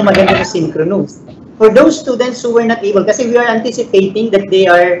yun ang maganda na synchronous. For those students who were not able, kasi we are anticipating that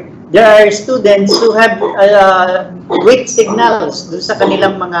there are students who have weak signals doon sa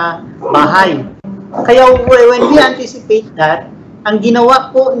kanilang mga bahay. Kaya when we anticipate that, ang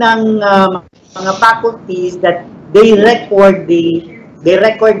ginawa po ng mga faculties that they record the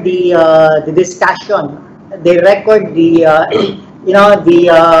discussion, they record the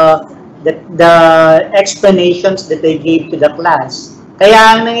explanations that they gave to the class.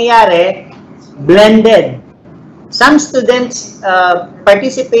 Kaya ang nangyayari, blended. Some students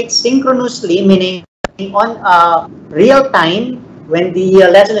participate synchronously, meaning on real time when the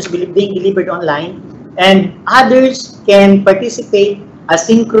lesson is being delivered online, and others can participate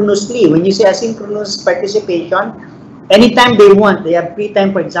asynchronously. When you say asynchronous participation, anytime they want, they have free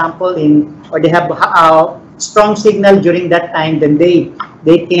time, for example, or they have a strong signal during that time, then they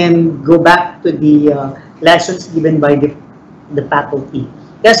can go back to the lessons given by the faculty.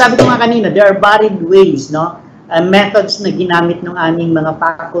 Kaya sabi ko nga kanina, there are varied ways, no? Methods na ginamit ng aming mga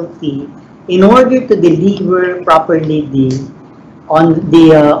faculty in order to deliver properly the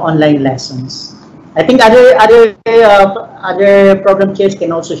online lessons. I think other program chairs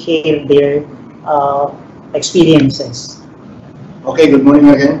can also share their experiences. Okay, good morning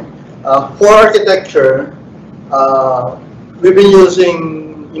again. For architecture, we've been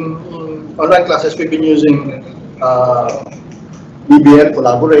using in online classes. We've been using BBL,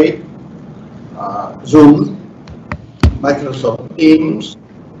 Collaborate, Zoom, Microsoft Teams,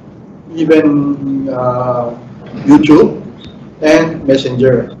 even YouTube, and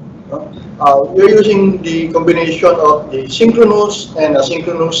Messenger. no? We're using the combination of the synchronous and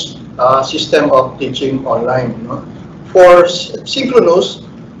asynchronous system of teaching online. No? For synchronous,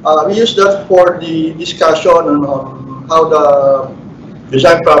 we use that for the discussion on how the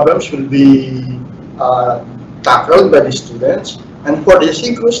design problems will be tackled by the students. And for the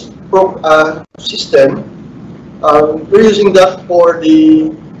synchronous system, we're using that for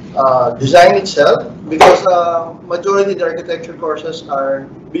the design itself, because majority of the architecture courses are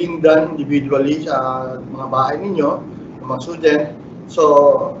being done individually sa mga bahay ninyo, mga student.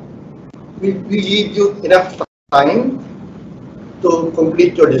 So we give you enough time to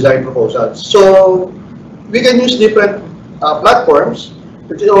complete your design proposals. So we can use different platforms,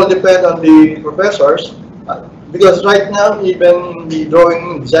 which all depend on the professors. Because right now, even in the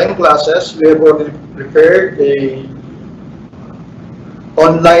drawing design classes, we have already prepared a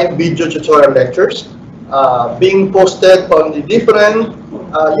online video tutorial lectures being posted on the different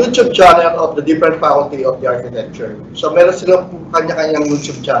YouTube channel of the different faculty of the architecture. So meron silang kanya-kanyang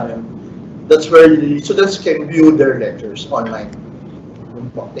YouTube channel. That's where the students can view their lectures online.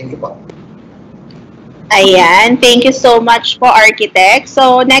 Thank you po. Ayan, thank you so much po, Architect.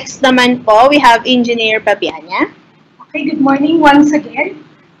 So, next naman po, we have Engineer Pabianya. Okay, good morning once again.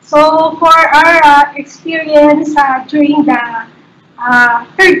 So, for our experience during the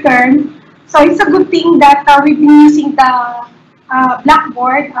third term, so it's a good thing that we've been using the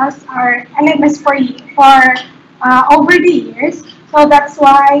Blackboard as our LMS for over the years. So that's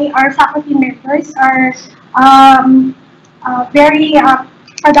why our faculty members are very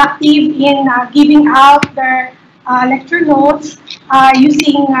productive in giving out their lecture notes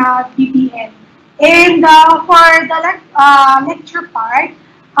using VPN. And for the lecture part,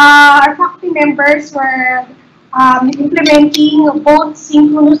 our faculty members were implementing both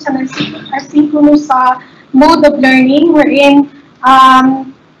synchronous and asynchronous mode of learning, wherein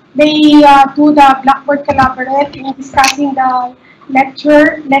they do the Blackboard Collaborative in discussing the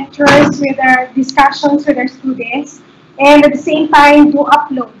lectures with their discussions with their students, and at the same time do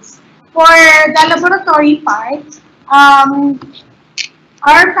uploads. For the laboratory part,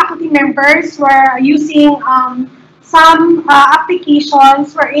 our faculty members were using some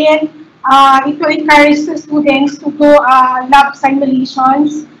applications wherein it will encourage the students to do lab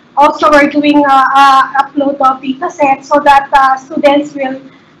simulations. Also, we're doing upload of data sets so that students will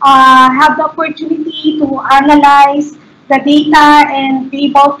have the opportunity to analyze the data and be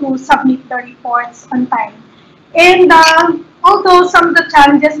able to submit the reports on time. And although some of the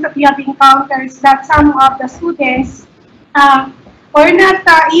challenges that we have encountered is that some of the students were not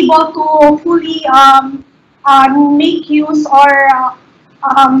able to fully make use or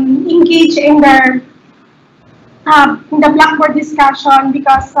engage in the Blackboard discussion,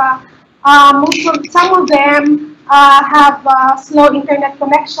 because some of them have slow internet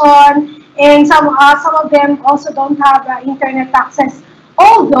connection, and some of them also don't have internet access.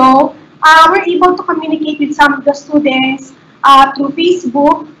 Although we're able to communicate with some of the students through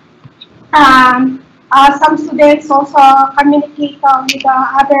Facebook. Some students also communicate with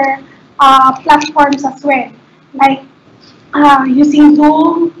other platforms as well, like using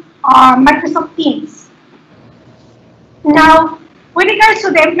Zoom or Microsoft Teams. Now, with regards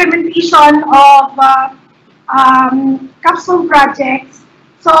to the implementation of capstone projects,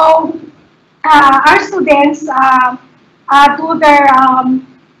 so our students do their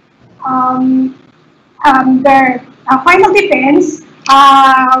final defense.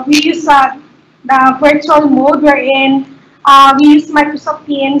 We use the virtual mode, wherein we use Microsoft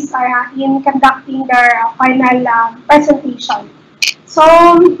Teams in conducting their final presentation. So,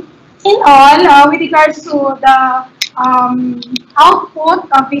 in all, with regards to the output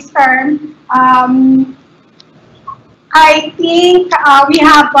of this term, I think we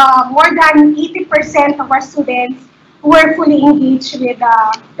have more than 80% of our students who are fully engaged with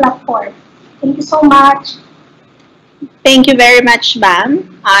the platform. Thank you so much. Thank you very much,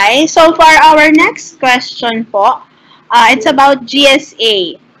 ma'am. So for our next question po, it's about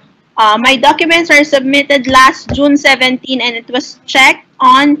GSA. My documents were submitted last June 17 and it was checked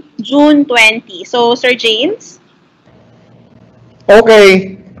on June 20. So, Sir James?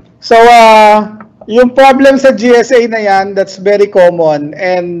 Okay. So, yung problem sa GSA na yan, that's very common.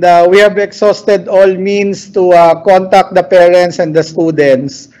 And we have exhausted all means to contact the parents and the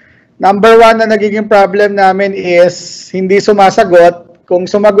students. Number one na nagiging problem namin is hindi sumasagot. Kung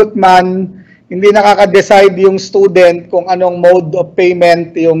sumagot man, hindi nakaka-decide yung student kung anong mode of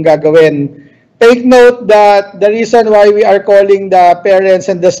payment yung gagawin. Take note that the reason why we are calling the parents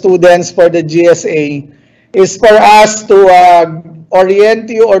and the students for the GSA is for us to orient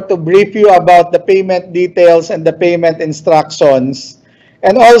you or to brief you about the payment details and the payment instructions.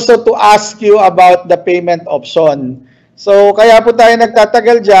 and also to ask you about the payment option. So, kaya po tayo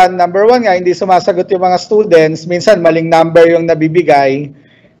nagtatagal dyan. Number one nga, hindi sumasagot yung mga students. Minsan, maling number yung nabibigay.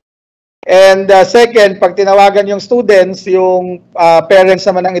 And second, pag tinawagan yung students, yung parents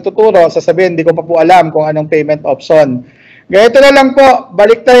naman ang ituturo, sasabihin, hindi ko pa po alam kung anong payment option. Ganito na lang po,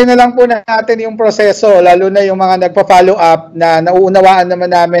 balik tayo na lang po natin yung proseso, lalo na yung mga nagpa-follow up na nauunawaan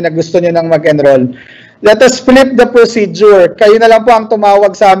naman namin na gusto nyo nang mag-enroll. Let us flip the procedure. Kayo na lang po ang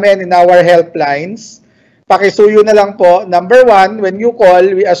tumawag sa amin in our helplines. Pakisuyo na lang po. Number one, when you call,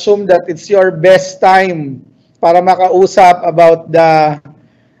 we assume that it's your best time para makausap about the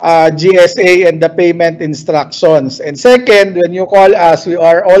GSA and the payment instructions. And second, when you call us, we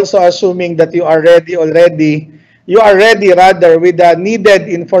are also assuming that you are ready with the needed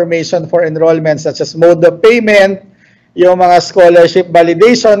information for enrollment such as mode of payment, yung mga scholarship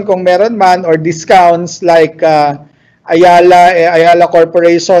validation kung meron man, or discounts like Ayala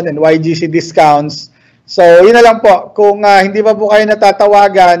Corporation and YGC discounts. So, yun na lang po. Kung hindi pa po kayo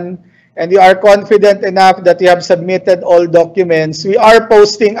natatawagan and you are confident enough that you have submitted all documents, we are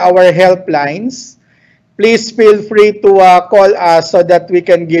posting our helplines. Please feel free to call us so that we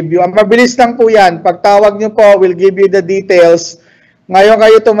can give you. Mabilis lang po yan. Pagtawag nyo po, we'll give you the details. Ngayon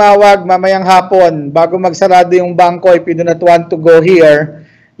kayo tumawag, mamayang hapon, bago magsarado yung bangko, if you do not want to go here,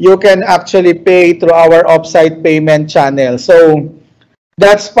 you can actually pay through our offsite payment channel. So,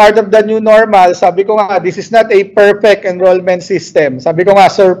 that's part of the new normal. Sabi ko nga, this is not a perfect enrollment system. Sabi ko nga,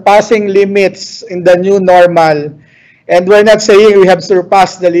 surpassing limits in the new normal. And we're not saying we have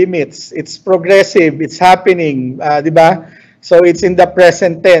surpassed the limits. It's progressive. It's happening. Di ba? So it's in the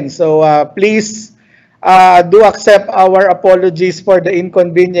present tense. So please do accept our apologies for the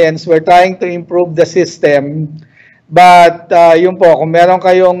inconvenience. We're trying to improve the system. But yun po, kung meron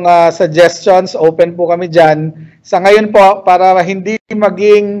kayong suggestions, open po kami dyan. Sa ngayon po, para hindi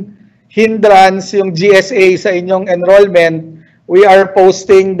maging hindrance yung GSA sa inyong enrollment, we are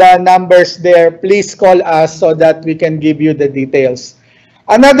posting the numbers there. Please call us so that we can give you the details.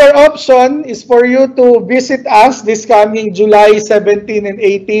 Another option is for you to visit us this coming July 17 and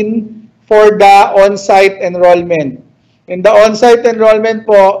 18 for the on-site enrollment. In the on-site enrollment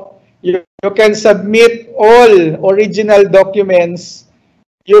po, you can submit all original documents.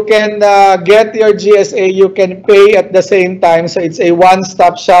 You can get your GSA, you can pay at the same time. So it's a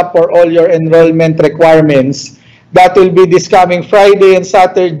one-stop shop for all your enrollment requirements. That will be this coming Friday and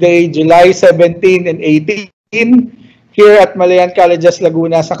Saturday, July 17 and 18, here at Malayan Colleges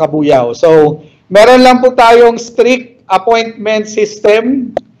Laguna sa Cabuyao. So meron lang po tayong strict appointment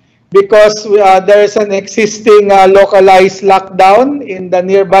system because there is an existing localized lockdown in the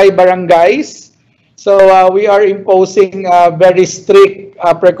nearby barangays. So we are imposing very strict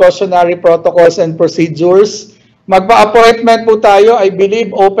precautionary protocols and procedures. Magpa-appointment po tayo. I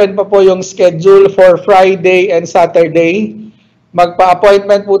believe open pa po yung schedule for Friday and Saturday.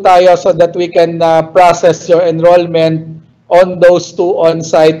 Magpa-appointment po tayo so that we can process your enrollment on those two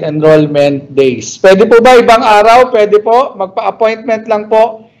on-site enrollment days. Pwede po ba ibang araw? Pwede po. Magpa-appointment lang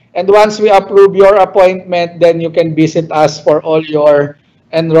po. And once we approve your appointment, then you can visit us for all your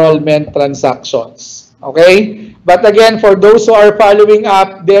enrollment transactions. Okay? But again, for those who are following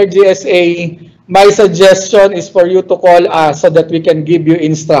up their GSA, my suggestion is for you to call us so that we can give you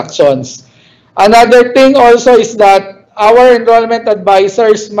instructions. Another thing also is that our enrollment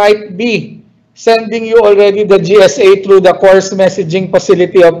advisors might be sending you already the GSA through the course messaging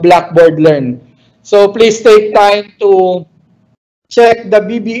facility of Blackboard Learn. So please take time to check the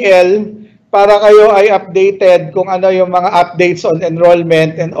BBL para kayo ay updated kung ano yung mga updates on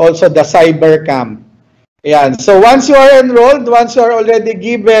enrollment and also the cyber camp. Ayan. So once you are enrolled, once you are already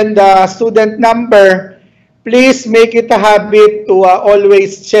given the student number, please make it a habit to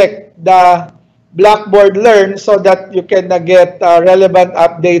always check the Blackboard Learn so that you can get relevant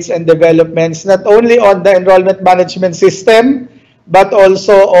updates and developments not only on the enrollment management system but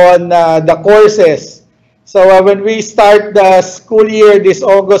also on the courses. So when we start the school year this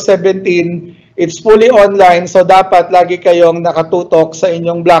August 17, it's fully online, so dapat lagi kayong nakatutok sa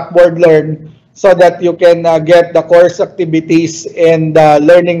inyong Blackboard Learn so that you can get the course activities and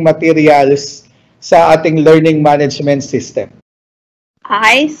learning materials sa ating learning management system.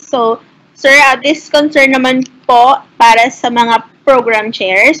 Okay, so sir, this concern naman po para sa mga program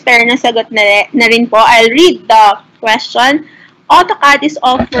chairs, pero nasagot na rin po. I'll read the question. AutoCAD is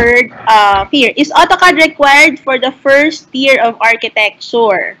offered here. Is AutoCAD required for the first year of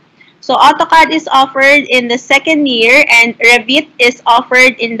architecture? So AutoCAD is offered in the second year and Revit is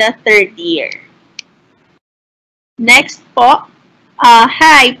offered in the third year. Next po,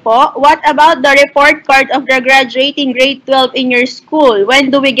 Hi po. What about the report card of the graduating grade 12 in your school?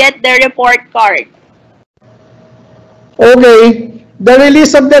 When do we get the report card? Okay. The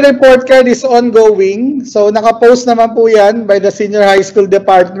release of the report card is ongoing. So nakapost naman po yan by the senior high school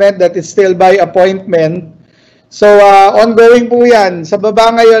department that is still by appointment. So ongoing po yan. Sa baba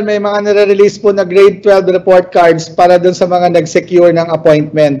ngayon may mga nare-release po na grade 12 report cards para dun sa mga nag-secure ng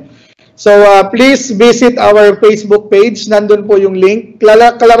appointment. So please visit our Facebook page. Nandun po yung link.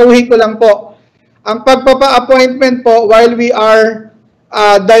 Kalaruhin ko lang po. Ang pagpapa-appointment po while we are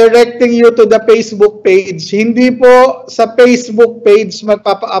directing you to the Facebook page, hindi po sa Facebook page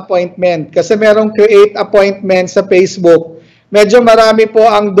magpapa-appointment kasi merong create appointment sa Facebook. Medyo marami po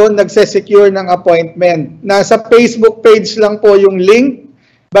ang doon nagse-secure ng appointment. Nasa Facebook page lang po yung link,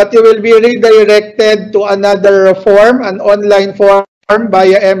 but you will be redirected to another form, an online form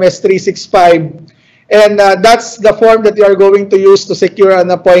via MS365. And that's the form that you are going to use to secure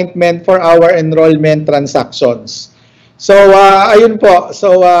an appointment for our enrollment transactions. So, ayun po.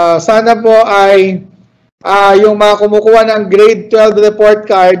 So, sana po ay yung mga kumukuha ng grade 12 report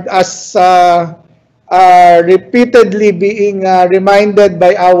card as repeatedly being reminded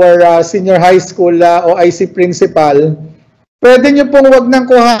by our senior high school OIC principal, pwede nyo pong wag nang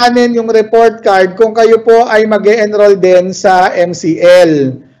kuhanin yung report card kung kayo po ay mag-e-enroll din sa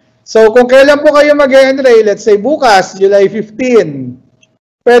MCL. So, kung kailan po kayo mag-e-enroll, let's say bukas, July 15,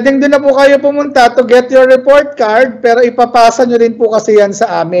 pwedeng din na po kayo pumunta to get your report card, pero ipapasa nyo rin po kasi yan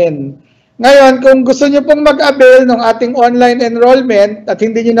sa amin. Ngayon, kung gusto nyo pong mag-avail ng ating online enrollment at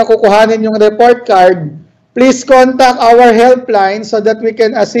hindi nyo nakukuhanin yung report card, please contact our helpline so that we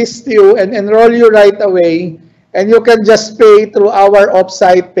can assist you and enroll you right away, and you can just pay through our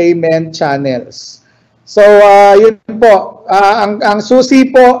off-site payment channels. So, yun po. Ang susi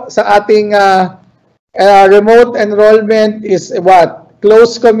po sa ating remote enrollment is what?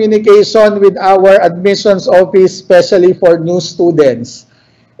 Close communication with our admissions office, especially for new students.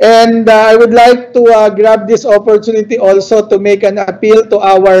 And I would like to grab this opportunity also to make an appeal to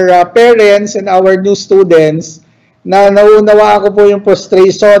our parents and our new students na nauunawaan ko po yung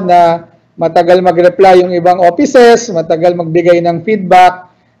frustration na matagal mag-reply yung ibang offices, matagal magbigay ng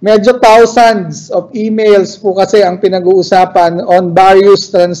feedback. Medyo thousands of emails po kasi ang pinag-uusapan on various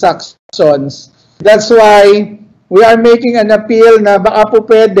transactions. That's why we are making an appeal na baka po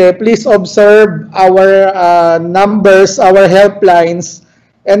pwede, please observe our numbers, our helplines,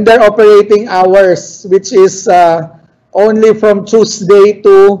 and their operating hours, which is only from Tuesday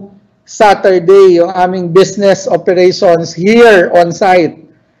to Saturday, yung aming business operations here on site.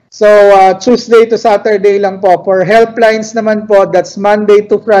 So, Tuesday to Saturday lang po. For helplines naman po, that's Monday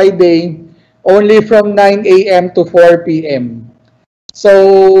to Friday, only from 9 a.m. to 4 p.m. So,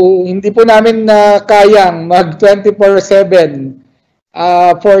 hindi po namin kayang mag 24/7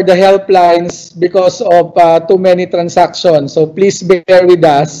 for the helplines because of too many transactions. So, please bear with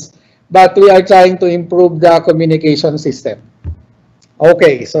us. But we are trying to improve the communication system.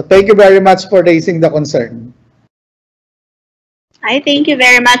 Okay, so thank you very much for raising the concern. I thank you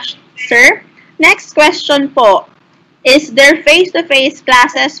very much, sir. Next question po. Is there face-to-face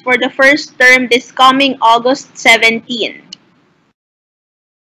classes for the first term this coming August 17?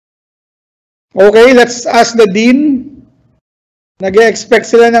 Okay, let's ask the Dean. Nag-expect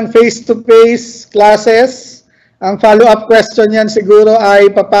sila ng face-to-face classes. Ang follow-up question yan siguro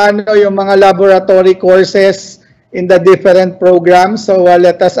ay paano yung mga laboratory courses in the different programs. So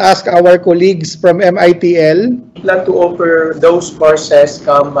let us ask our colleagues from MITL. We plan to offer those courses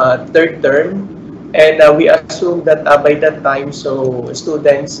come third term, and we assume that by that time, so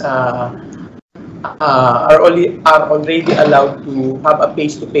students are already allowed to have a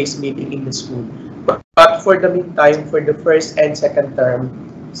face-to-face meeting in the school. But for the meantime, for the first and second term,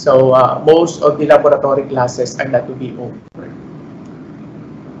 so most of the laboratory classes are not to be offered.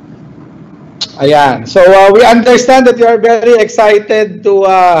 Ayan. So we understand that you are very excited to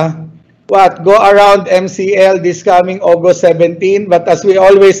go around MCL this coming August 17. But as we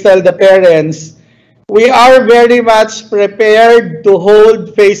always tell the parents, we are very much prepared to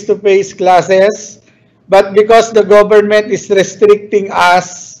hold face-to-face classes. But because the government is restricting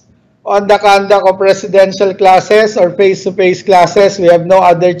us on the conduct of residential classes or face-to-face classes, we have no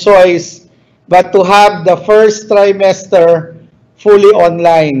other choice but to have the first trimester fully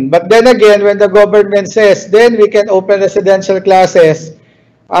online. But then again, when the government says, then we can open residential classes,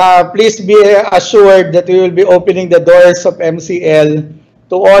 please be assured that we will be opening the doors of MCL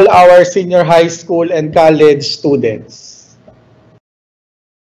to all our senior high school and college students.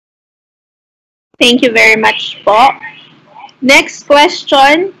 Thank you very much po. Next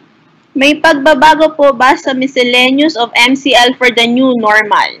question. May pagbabago po ba sa miscellaneous of MCL for the new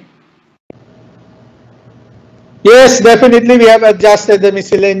normal? Yes, definitely we have adjusted the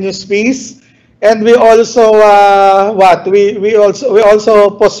miscellaneous fees, and we also we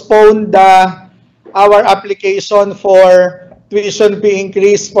also postponed our application for tuition fee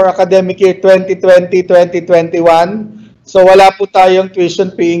increase for academic year 2020-2021. So wala po tayong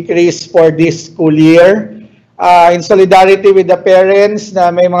tuition fee increase for this school year. In solidarity with the parents na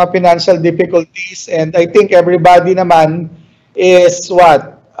may mga financial difficulties, and I think everybody naman is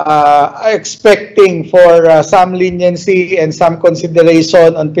expecting for some leniency and some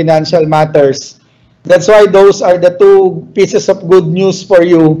consideration on financial matters. That's why those are the two pieces of good news for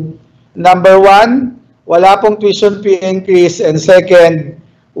you. Number one, wala pong tuition fee increase, and second,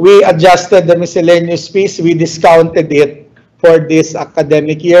 we adjusted the miscellaneous fees. We discounted it for this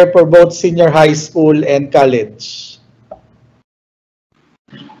academic year for both senior high school and college.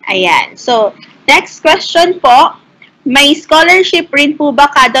 Ayan. So, next question po. May scholarship rin po ba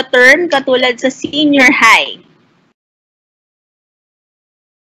kada term katulad sa senior high?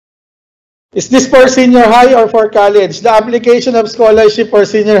 Is this for senior high or for college? The application of scholarship for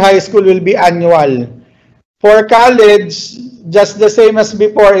senior high school will be annual. For college, just the same as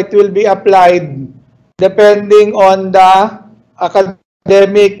before, it will be applied depending on the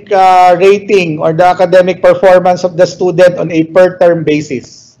academic rating or the academic performance of the student on a per-term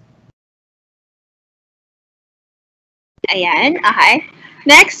basis. Ayan, okay.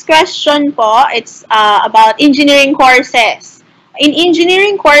 Next question po, it's about engineering courses. In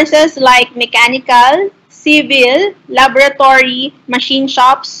engineering courses like mechanical, civil, laboratory, machine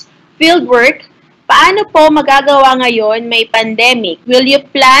shops, fieldwork, paano po magagawa ngayon may pandemic? Will you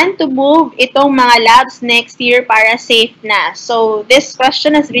plan to move itong mga labs next year para safe na? So this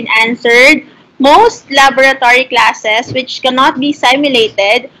question has been answered. Most laboratory classes which cannot be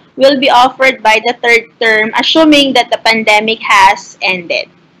simulated will be offered by the third term, assuming that the pandemic has ended.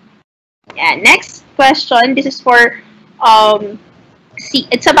 Yeah, next question, this is for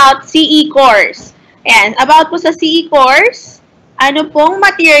it's about CE course. And about po sa CE course, ano pong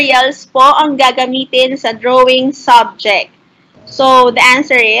materials po ang gagamitin sa drawing subject? So the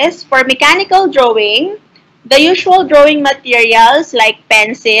answer is, for mechanical drawing, the usual drawing materials like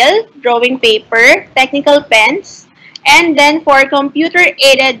pencil, drawing paper, technical pens, and then for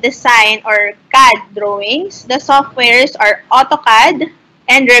computer-aided design or CAD drawings, the softwares are AutoCAD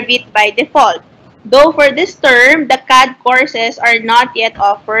and Revit by default. Though for this term, the CAD courses are not yet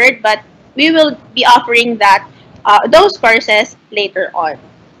offered, but we will be offering those courses later on.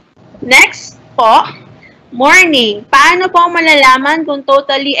 Next po, morning. Paano po malalaman kung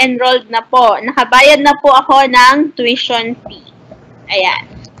totally enrolled na po? Nakabayad na po ako ng tuition fee. Ayan.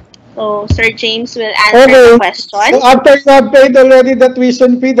 So, Sir James will answer the question. So after you have paid already the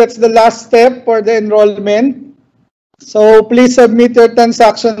tuition fee, that's the last step for the enrollment. So please submit your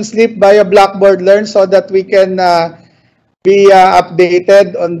transaction slip via Blackboard Learn so that we can be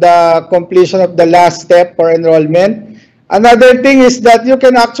updated on the completion of the last step for enrollment. Another thing is that you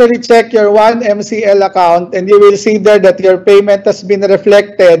can actually check your 1MCL account, and you will see there that your payment has been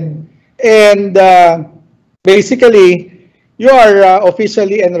reflected, and basically you are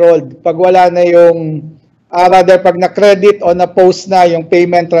officially enrolled. Pag wala na yung, rather pag na-credit o na-post na yung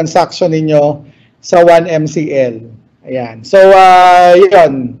payment transaction ninyo sa 1MCL. Ayan. So,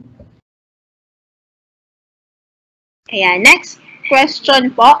 yun. Ayan. Next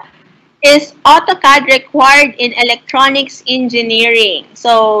question po. Is AutoCAD required in electronics engineering?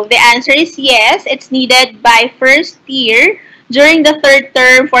 So, the answer is yes. It's needed by first year during the third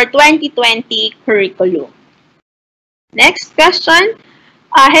term for 2020 curriculum. Next question.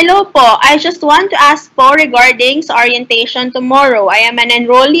 Hello po. I just want to ask po regarding sa orientation tomorrow. I am an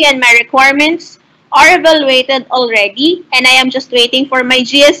enrollee and my requirements are evaluated already, and I am just waiting for my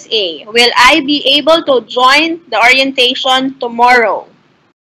GSA. Will I be able to join the orientation tomorrow?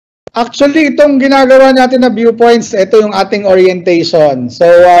 Actually, itong ginagawa natin na Viewpoints, ito yung ating orientation. So,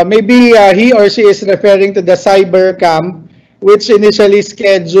 maybe he or she is referring to the cyber camp, which initially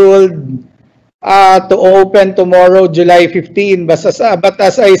scheduled to open tomorrow, July 15. But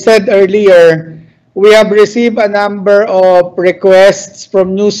as I said earlier, we have received a number of requests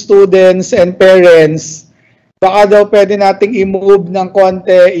from new students and parents. Baka daw pwede nating i-move ng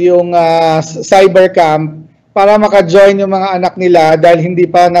konti yung cyber camp para maka-join yung mga anak nila dahil hindi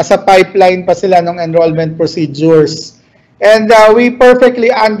pa nasa pipeline pa sila ng enrollment procedures. And we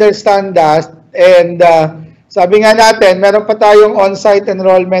perfectly understand that. And sabi nga natin, meron pa tayong on-site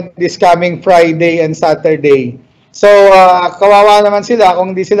enrollment this coming Friday and Saturday. So, kawawa naman sila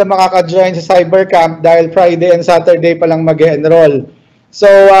kung hindi sila makaka-join sa cyber camp dahil Friday and Saturday pa lang mag-enroll. So,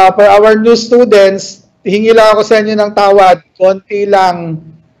 for our new students, hingi lang ako sa inyo ng tawad.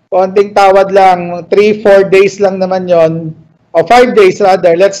 Konting tawad lang. 3-4 days lang naman yon, o 5 days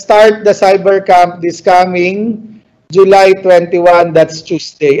rather. Let's start the cyber camp this coming July 21, that's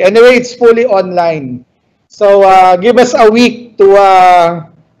Tuesday. Anyway, it's fully online. So, give us a week to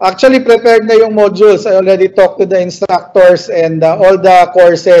actually prepare na yung modules. I already talked to the instructors and all the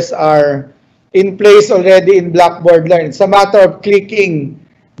courses are in place already in Blackboard Learn. It's a matter of clicking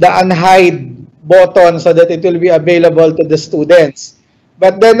the unhide button so that it will be available to the students.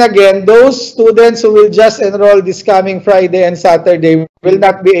 But then again, those students who will just enroll this coming Friday and Saturday will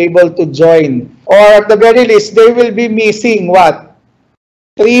not be able to join. Or at the very least, they will be missing what?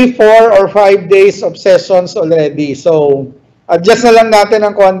 3, 4, or 5 days of sessions already. So, adjust na lang natin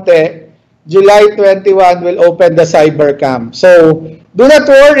ng konti. July 21 will open the cyber camp. So, do not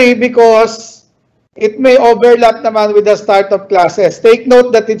worry because it may overlap naman with the start of classes. Take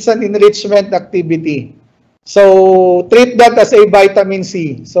note that it's an enrichment activity. So, treat that as a vitamin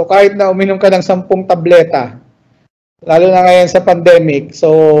C. So, kahit na uminom ka ng 10 tableta, lalo na ngayon sa pandemic,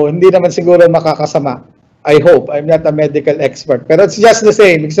 so hindi naman siguro makakasama. I hope. I'm not a medical expert. Pero it's just the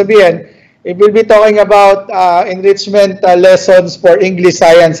same. Ibig sabihin, if we'll be talking about enrichment lessons for English,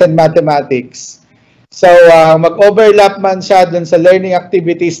 Science, and Mathematics. So, mag-overlap man siya dun sa learning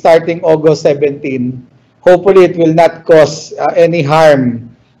activity starting August 17. Hopefully, it will not cause any harm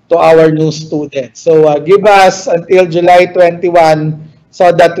to our new students. So, give us until July 21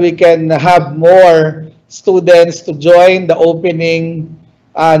 so that we can have more students to join the opening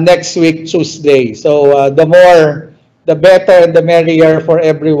next week, Tuesday. So, the more, the better and the merrier for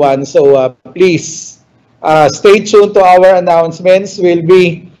everyone. So, please stay tuned to our announcements. We'll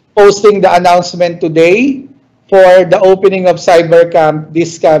be posting the announcement today for the opening of Cyber Camp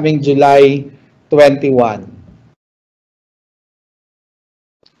this coming July 21.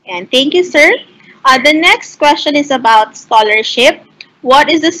 And thank you, sir. The next question is about scholarship. What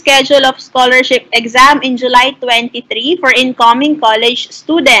is the schedule of scholarship exam in July 23 for incoming college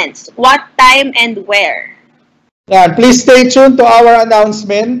students? What time and where? Yeah, please stay tuned to our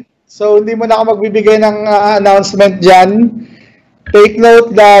announcement. So, hindi mo na ako magbibigay ng announcement dyan. Take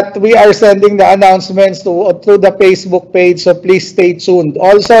note that we are sending the announcements through the Facebook page, so please stay tuned.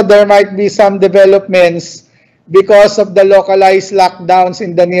 Also, there might be some developments because of the localized lockdowns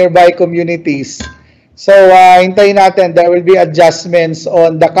in the nearby communities. So, hintayin natin, there will be adjustments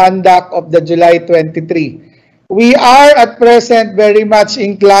on the conduct of the July 23. We are at present very much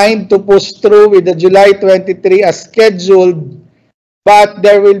inclined to push through with the July 23 as scheduled, but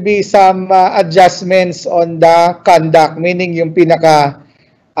there will be some adjustments on the conduct, meaning yung pinaka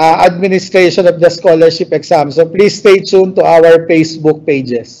administration of the scholarship exam. So, please stay tuned to our Facebook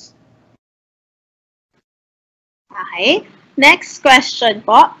pages. Okay. Next question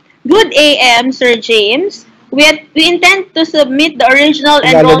po. Good AM, Sir James. We intend to submit the original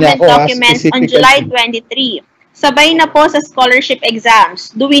enrollment documents on July 23. Sabay na po sa scholarship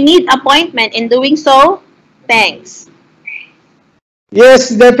exams. Do we need appointment in doing so? Thanks. Yes,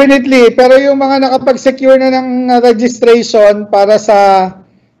 definitely. Pero yung mga nakapag-secure na ng registration para sa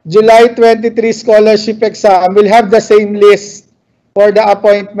July 23 scholarship exam will have the same list for the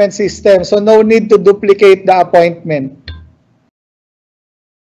appointment system. So no need to duplicate the appointment.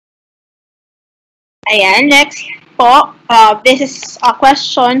 Ayan, next po. This is a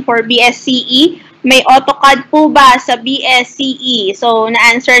question for BSCE. May AutoCAD po ba sa BSCE? So,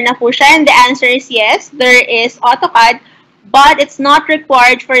 na-answer na po siya and the answer is yes, there is AutoCAD, but it's not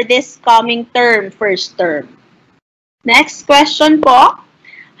required for this coming term, first term. Next question po.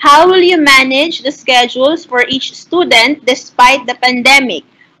 How will you manage the schedules for each student despite the pandemic?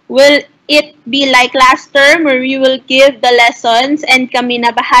 Will it be like last term where you will give the lessons and kami na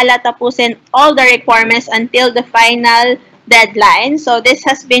bahala tapusin all the requirements until the final deadline? So this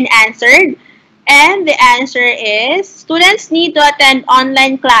has been answered. And the answer is, students need to attend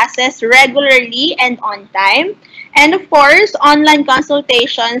online classes regularly and on time. And of course, online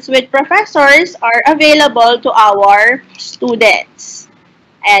consultations with professors are available to our students.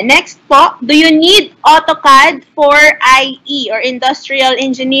 And next po, do you need AutoCAD for IE or Industrial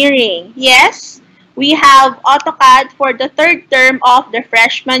Engineering? Yes, we have AutoCAD for the third term of the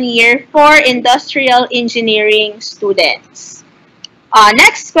freshman year for Industrial Engineering students.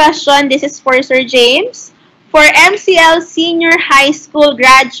 Next question, this is for Sir James. For MCL Senior High School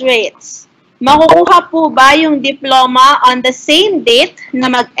graduates, makukuha po ba yung diploma on the same date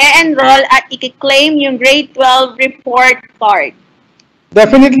na mag-e-enroll at i-claim yung grade 12 report card?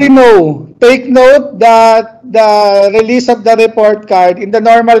 Definitely no. Take note that the release of the report card in the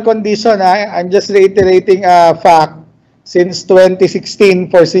normal condition, I'm just reiterating a fact. since 2016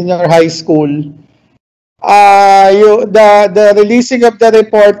 for senior high school. The releasing of the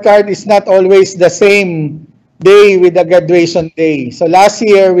report card is not always the same day with the graduation day. So last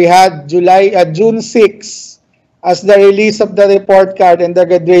year we had June 6 as the release of the report card, and the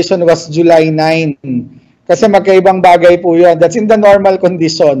graduation was July 9. Kasi magkaibang bagay po yun. That's in the normal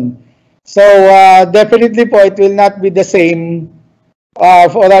condition. So definitely po it will not be the same, or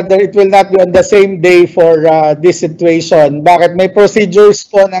rather it will not be on the same day for this situation. Bakit? May procedures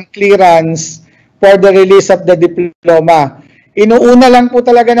po ng clearance for the release of the diploma. Inuuna lang po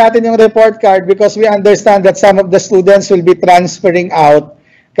talaga natin yung report card because we understand that some of the students will be transferring out.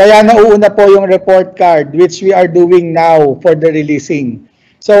 Kaya nauuna po yung report card, which we are doing now for the releasing.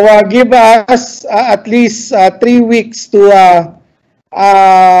 So give us at least 3 weeks to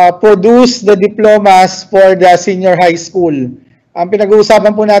produce the diplomas for the senior high school. Ang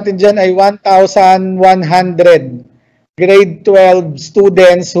pinag-uusapan po natin dyan ay 1,100 grade 12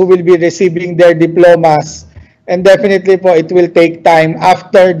 students who will be receiving their diplomas. And definitely po, it will take time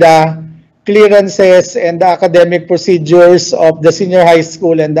after the clearances and the academic procedures of the senior high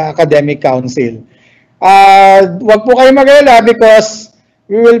school and the academic council. Wag po kayo mag-alala because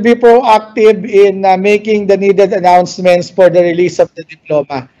we will be proactive in making the needed announcements for the release of the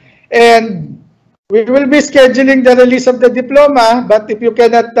diploma. And we will be scheduling the release of the diploma, but if you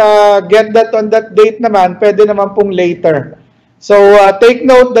cannot get that on that date naman, pwede naman pong later. So take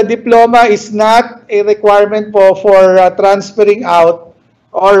note, the diploma is not a requirement po for transferring out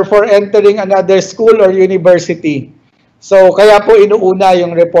or for entering another school or university. So kaya po inuuna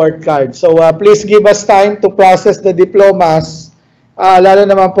yung report card. So please give us time to process the diplomas, lalo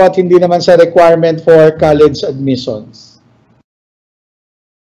naman po at hindi naman siya requirement for college admissions.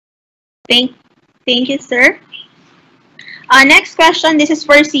 Thank you, sir. Next question, this is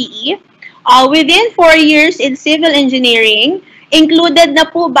for CE. Within 4 years in civil engineering, included na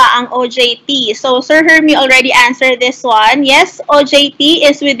po ba ang OJT? So, Sir Hermie already answered this one. Yes, OJT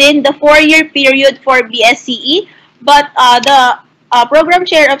is within the 4-year period for BSCE, but the program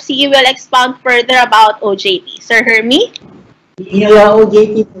chair of CE will expound further about OJT. Sir Hermie? The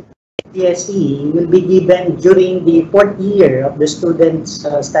OJT BSCE will be given during the 4th year of the student's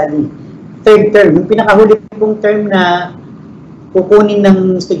study. 3rd term, yung pinakahuli pong term na kukunin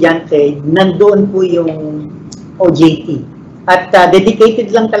ng estudyante, nandoon po yung OJT. At dedicated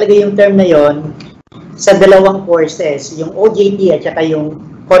lang talaga yung term na yon sa dalawang courses, yung OJT at saka yung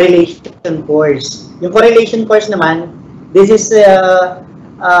correlation course. Yung correlation course naman, this is a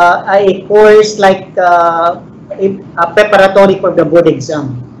course like a preparatory for the board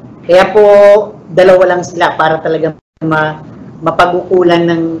exam. Kaya po, dalawa lang sila para talaga mapagukulan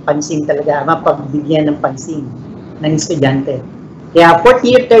ng pansin talaga, mapagbigyan ng pansin ng estudyante. Kaya 4th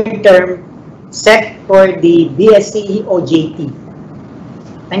year, 3rd term, set for the BSCE OJT.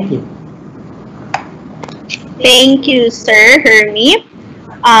 Thank you. Thank you, Sir Hermie,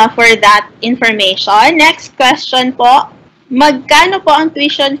 for that information. Next question po. Magkano po ang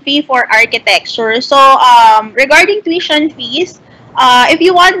tuition fee for architecture? So, regarding tuition fees, if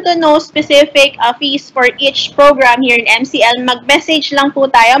you want to know specific fees for each program here in MCL, mag-message lang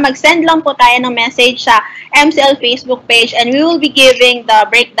po tayo, mag-send lang po tayo ng message sa MCL Facebook page and we will be giving the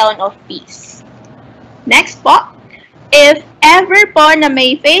breakdown of fees. Next po, if ever po na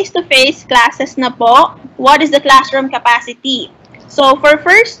may face-to-face classes na po, what is the classroom capacity? So for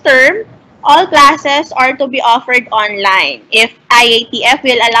first term, all classes are to be offered online. If IATF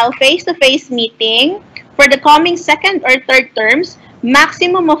will allow face-to-face meeting, for the coming 2nd or 3rd terms,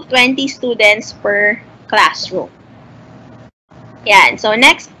 maximum of 20 students per classroom. Yan. So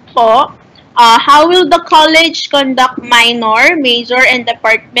next po, how will the college conduct minor, major, and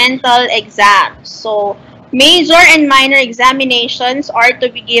departmental exams? So, major and minor examinations are to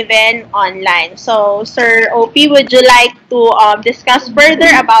be given online. So, Sir OP, would you like to discuss further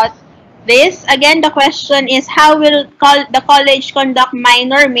about this? Again, the question is, how will the college conduct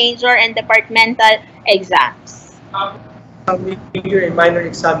minor, major, and departmental exams? Major and minor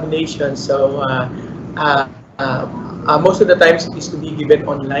examinations, so most of the times it is to be given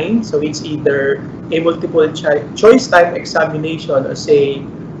online, so it's either a multiple choice type examination or say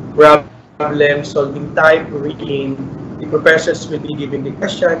problem solving type, wherein the professors will be giving the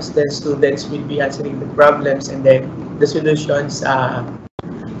questions, then students will be answering the problems, and then the solutions are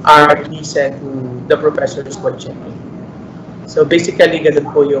sent to the professors for checking. So basically,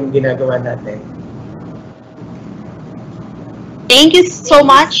 ganun po yung ginagawa natin. Thank you so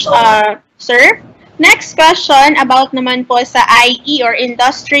much, sir. Next question about naman po sa IE or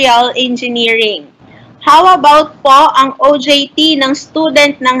Industrial Engineering. How about po ang OJT ng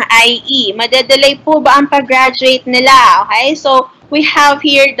student ng IE? Madedelay po ba ang pag-graduate nila? Okay, so we have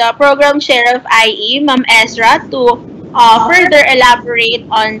here the program chair of IE, Ma'am Ezra, to further elaborate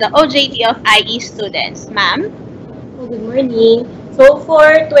on the OJT of IE students. Ma'am? Good morning. So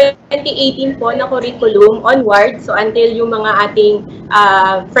for 2018 po na curriculum onward, so until yung mga ating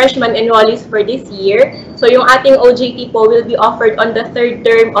freshman enrollees for this year, so yung ating OJT po will be offered on the third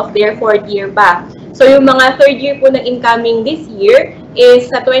term of their fourth year back. So yung mga third year po na incoming this year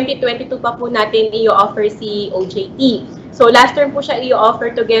is sa 2022 pa po natin i-offer si OJT. So last term po siya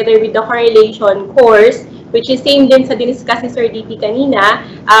i-offer together with the correlation course, which is same din sa diniscuss ni Sir DP kanina,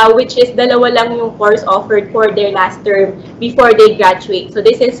 which is dalawa lang yung course offered for their last term before they graduate. So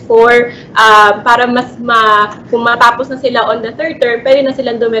this is for, para kung matapos na sila on the third term, pwede na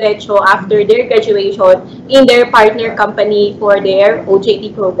silang dumiretso after their graduation in their partner company for their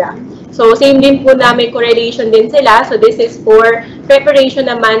OJT program. So same din po na may correlation din sila. So this is for preparation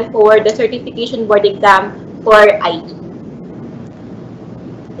naman for the certification board exam for IE.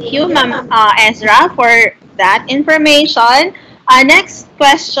 Thank you, Ma'am Ezra, for that information. Next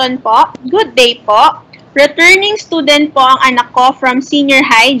question po. Good day po. Returning student po ang anak ko from senior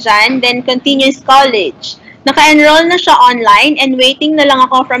high dyan, then continuous college. Naka-enroll na siya online and waiting na lang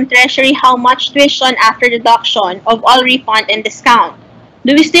ako from Treasury how much tuition after deduction of all refund and discount.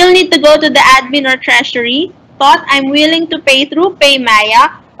 Do we still need to go to the admin or Treasury? Thought I'm willing to pay through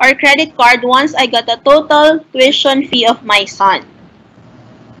PayMaya or credit card once I got the total tuition fee of my son.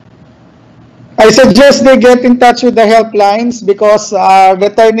 I suggest they get in touch with the helplines because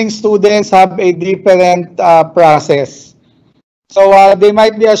returning students have a different process. So they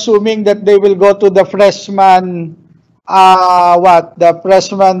might be assuming that they will go to the freshman,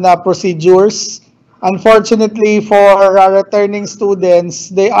 procedures. Unfortunately, for returning students,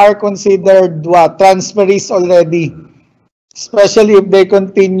 they are considered transferees already, especially if they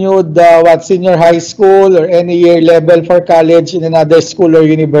continued senior high school or any year level for college in another school or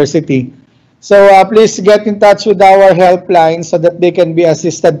university. So please get in touch with our helpline so that they can be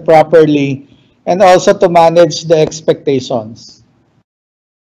assisted properly and also to manage the expectations.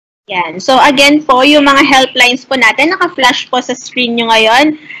 Yan. So again po, yung mga helplines po natin, naka-flash po sa screen nyo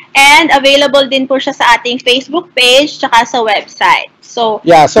ngayon and available din po siya sa ating Facebook page tsaka sa website. So,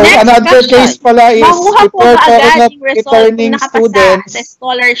 yeah, so another case pala is makuha if po we're talking kaagad of yung result returning kung students, sa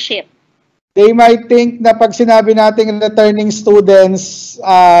scholarship. they might think na pag sinabi nating returning students,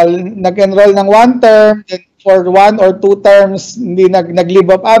 nag-enroll ng one term, then for 1 or 2 terms, hindi nag-leave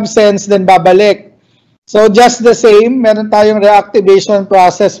of absence, then babalik. So just the same, meron tayong reactivation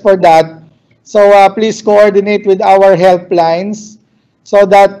process for that. So please coordinate with our helplines so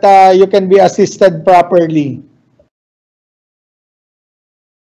that you can be assisted properly.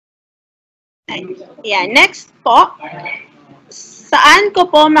 Yeah, next po. Saan ko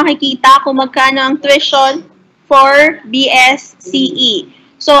po makikita kung magkano ang tuition for BSCE?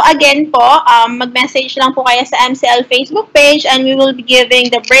 So again po, mag-message lang po kayo sa MCL Facebook page and we will be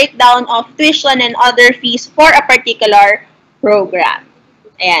giving the breakdown of tuition and other fees for a particular program.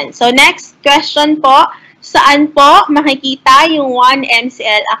 Ayan. So next question po, saan po makikita yung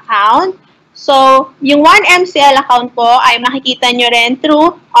 1MCL account? So yung 1MCL account po ay makikita nyo rin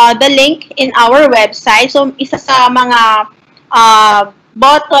through the link in our website. So isa sa mga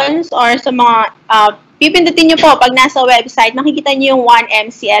buttons or sa mga pipindutin nyo po pag nasa website, makikita nyo yung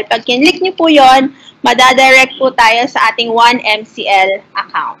 1MCL. Pag kinlik nyo po yon, madadirect po tayo sa ating 1MCL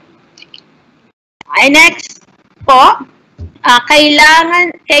account. Okay, next po,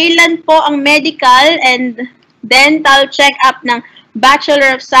 kailan po ang medical and dental check-up ng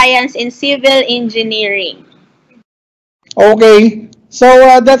Bachelor of Science in Civil Engineering? Okay. So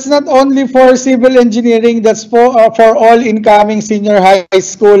that's not only for civil engineering, that's for all incoming senior high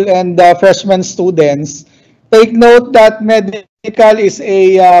school and freshman students. Take note that medical is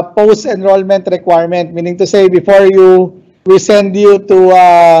a post-enrollment requirement, meaning to say before we send you to,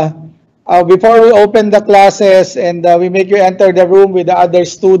 before we open the classes and we make you enter the room with the other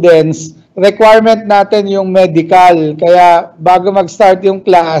students, requirement natin yung medical. Kaya bago mag-start yung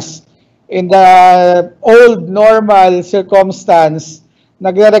class, in the old normal circumstance,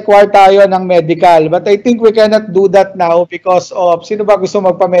 nagre-require tayo ng medical. But I think we cannot do that now because of sino ba gusto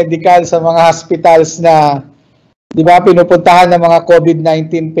magpa-medical sa mga hospitals na, di ba, pinupuntahan ng mga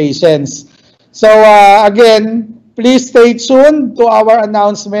COVID-19 patients. So again, please stay tuned to our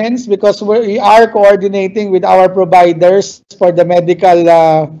announcements because we are coordinating with our providers for the medical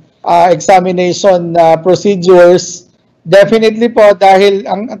examination procedures. Definitely po, dahil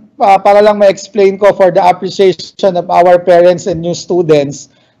para lang ma-explain ko for the appreciation of our parents and new students,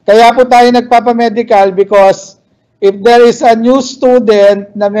 Kaya po tayo nagpapamedical because if there is a new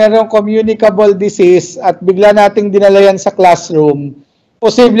student na merong communicable disease at bigla nating dinala yan sa classroom,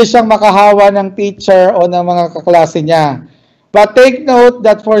 posible siyang makahawa ng teacher o ng mga kaklase niya. But take note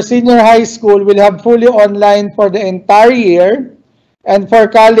that for senior high school, we'll have fully online for the entire year. And for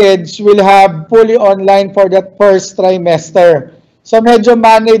college, we'll have fully online for that first trimester. So medyo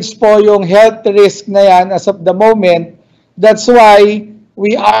managed po yung health risk na yan as of the moment. That's why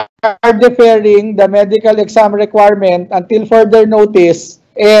we are deferring the medical exam requirement until further notice.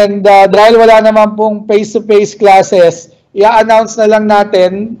 And dahil wala naman pong face-to-face classes, i-announce na lang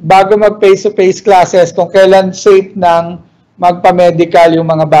natin bago mag-face-to-face classes kung kailan safe ng magpa-medical yung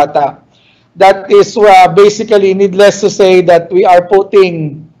mga bata. That is basically needless to say that we are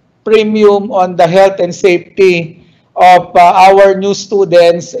putting premium on the health and safety of our new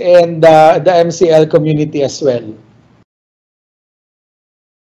students and the MCL community as well.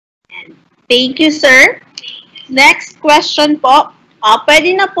 Thank you, sir. Next question po.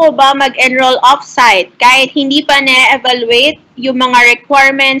 Pwede na po ba mag-enroll off-site kahit hindi pa na-evaluate yung mga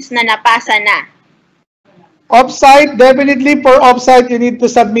requirements na napasa na? Offsite, definitely for offsite, you need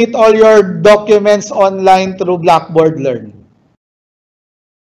to submit all your documents online through Blackboard Learn.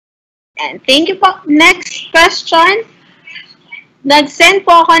 And thank you po. Next question. Nag-send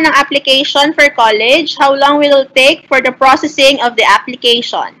po ako ng application for college. How long will it take for the processing of the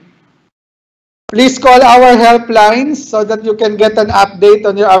application? Please call our helplines so that you can get an update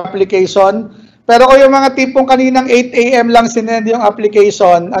on your application. Pero kung yung mga tipong kaninang 8 a.m. lang sinend yung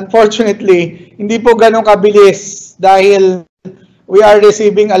application, unfortunately, hindi po ganun kabilis dahil we are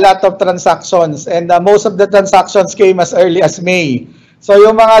receiving a lot of transactions and most of the transactions came as early as May. So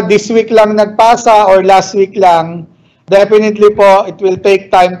yung mga this week lang nagpasa or last week lang, definitely po, it will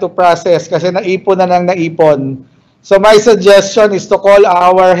take time to process kasi naipon na nang naipon. So my suggestion is to call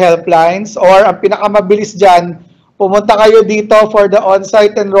our helplines or ang pinakamabilis dyan, pumunta kayo dito for the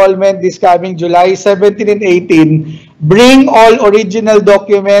on-site enrollment this coming July 17 and 18. Bring all original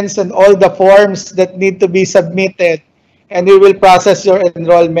documents and all the forms that need to be submitted and we will process your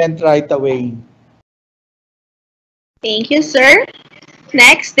enrollment right away. Thank you, sir.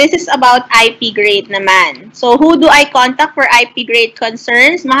 Next, this is about IP grade naman. So, who do I contact for IP grade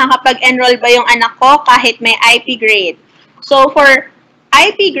concerns? Makakapag-enroll ba yung anak ko kahit may IP grade? So, for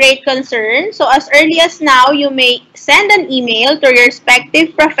IP grade concerns, so as early as now, you may send an email to your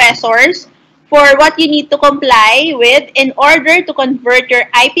respective professors for what you need to comply with in order to convert your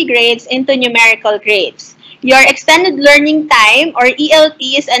IP grades into numerical grades. Your extended learning time or ELT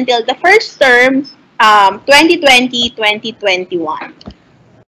is until the first term 2020-2021.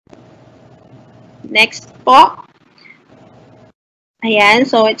 Next po. Ayan,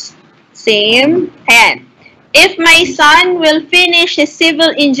 so it's same. Ayan. If my son will finish his civil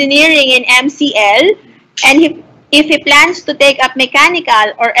engineering in MCL and if he plans to take up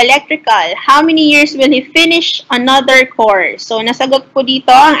mechanical or electrical, how many years will he finish another course? So, nasagot po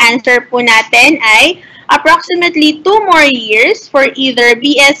dito, ang answer po natin ay approximately 2 more years for either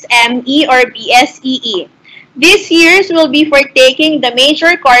BSME or BSEE. These years will be for taking the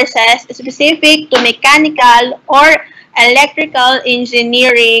major courses specific to mechanical or electrical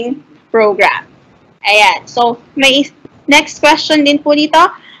engineering program. Ayan. So, may next question din po dito.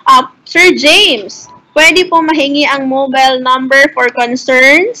 Sir James, pwede po mahingi ang mobile number for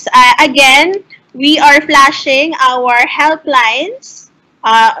concerns? Again, we are flashing our helplines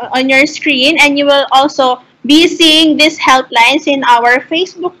on your screen and you will also be seeing these helplines in our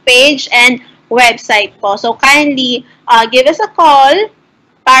Facebook page and website po. So, kindly give us a call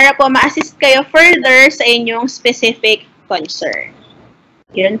para po ma-assist kayo further sa inyong specific concern.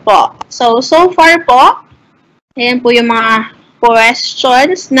 Yun po. So far po, ayan po yung mga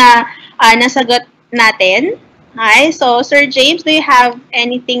questions na nasagot natin. Hi, so Sir James, do you have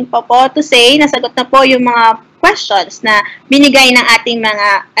anything pa po to say? Nasagot na po yung mga questions na binigay ng ating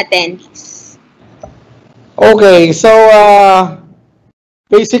mga attendees. Okay, so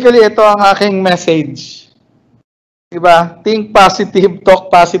basically ito ang aking message. Diba? Think positive, talk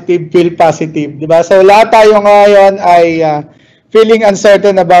positive, feel positive. Diba? So lahat tayo ngayon ay feeling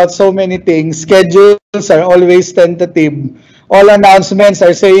uncertain about so many things. Schedules are always tentative. All announcements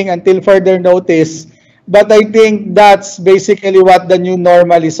are saying until further notice. But I think that's basically what the new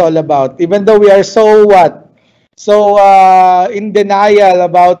normal is all about. Even though we are so in denial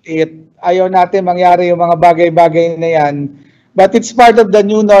about it, ayaw natin mangyari yung mga bagay-bagay na yan. But it's part of the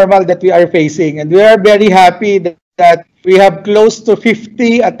new normal that we are facing. And we are very happy that we have close to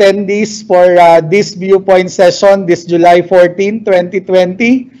 50 attendees for this Viewpoint session this July 14,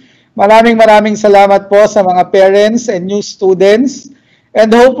 2020. Maraming salamat po sa mga parents and new students.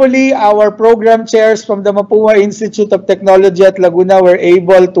 And hopefully, our program chairs from the Mapua Institute of Technology at Laguna were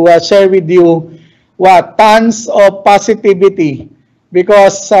able to share with you tons of positivity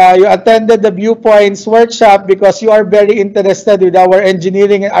because you attended the Viewpoints workshop because you are very interested with our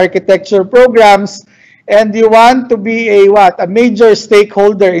engineering and architecture programs, and you want to be a major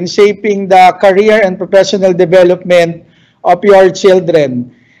stakeholder in shaping the career and professional development of your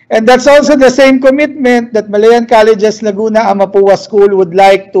children. And that's also the same commitment that Malayan Colleges Laguna and Mapua School would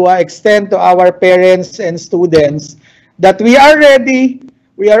like to extend to our parents and students, that we are ready,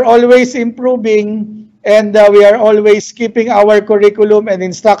 we are always improving, and we are always keeping our curriculum and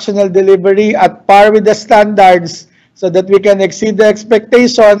instructional delivery at par with the standards so that we can exceed the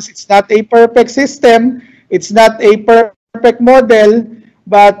expectations. It's not a perfect system, it's not a perfect model,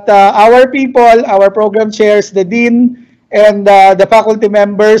 but our people, our program chairs, the dean, and the faculty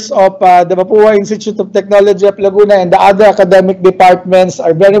members of the Mapua Institute of Technology of Laguna and the other academic departments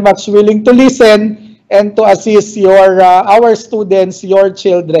are very much willing to listen and to assist our students, your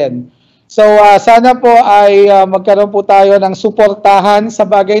children. So sana po ay magkaroon po tayo ng suportahan sa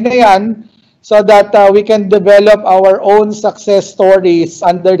bagay na yan so that we can develop our own success stories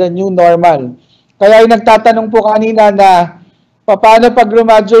under the new normal. Kaya yung nagtatanong po kanina na paano pag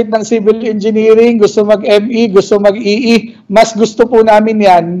graduate ng civil engineering, gusto mag-ME, gusto mag-EE, mas gusto po namin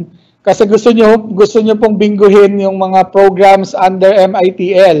yan kasi gusto nyo pong bingguhin yung mga programs under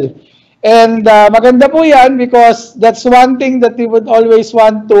MITL. And maganda po yan because that's one thing that we would always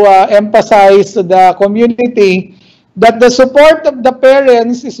want to emphasize to the community, that the support of the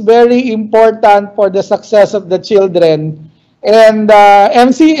parents is very important for the success of the children. And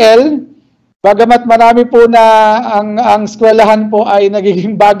MCL, bagamat marami po na ang eskwelahan po ay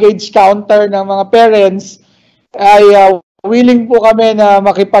nagiging baggage counter ng mga parents, ay willing po kami na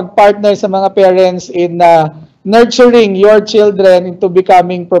makipag-partner sa mga parents in nurturing your children into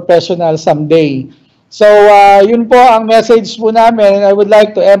becoming professional someday. So yun po ang message po namin. I would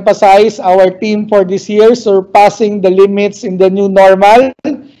like to emphasize our theme for this year, surpassing the limits in the new normal.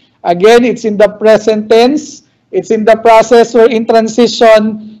 Again, it's in the present tense. It's in the process, we're in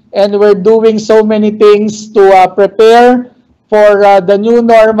transition, and we're doing so many things to prepare for the new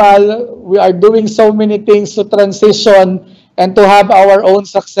normal. We are doing so many things to transition and to have our own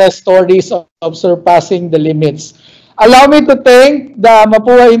success stories of surpassing the limits. Allow me to thank the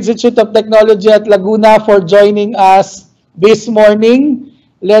Mapua Institute of Technology at Laguna for joining us this morning,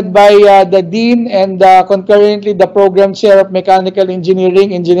 led by the Dean and concurrently the Program Chair of Mechanical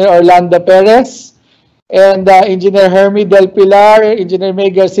Engineering, Engineer Orlando Perez, and Engineer Hermie Del Pilar, Engineer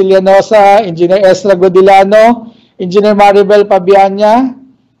May Garcilianosa, Engineer Ezra Godilano, Engineer Maribel Pabianya,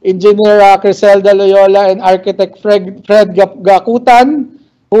 Engineer Criselda Loyola, and Architect Fred Gakutan,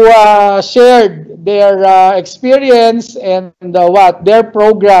 who shared their experience and their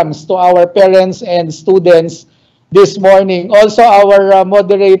programs to our parents and students this morning. Also, our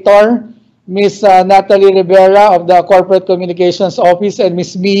moderator, Ms. Natalie Rivera of the Corporate Communications Office, and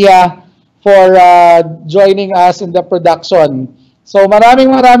Ms. Mia for joining us in the production. So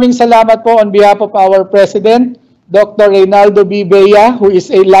maraming salamat po on behalf of our President, Dr. Reynaldo B. Bea, who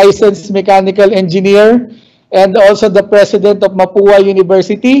is a licensed mechanical engineer, and also the President of Mapua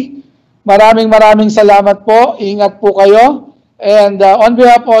University. Maraming salamat po. Ingat po kayo. And on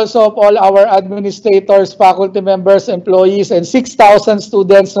behalf also of all our administrators, faculty members, employees, and 6,000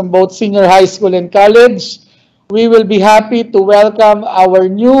 students from both senior high school and college, we will be happy to welcome our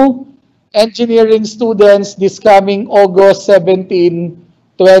new engineering students this coming August 17,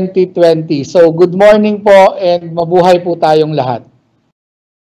 2020. So good morning po and mabuhay po tayong lahat.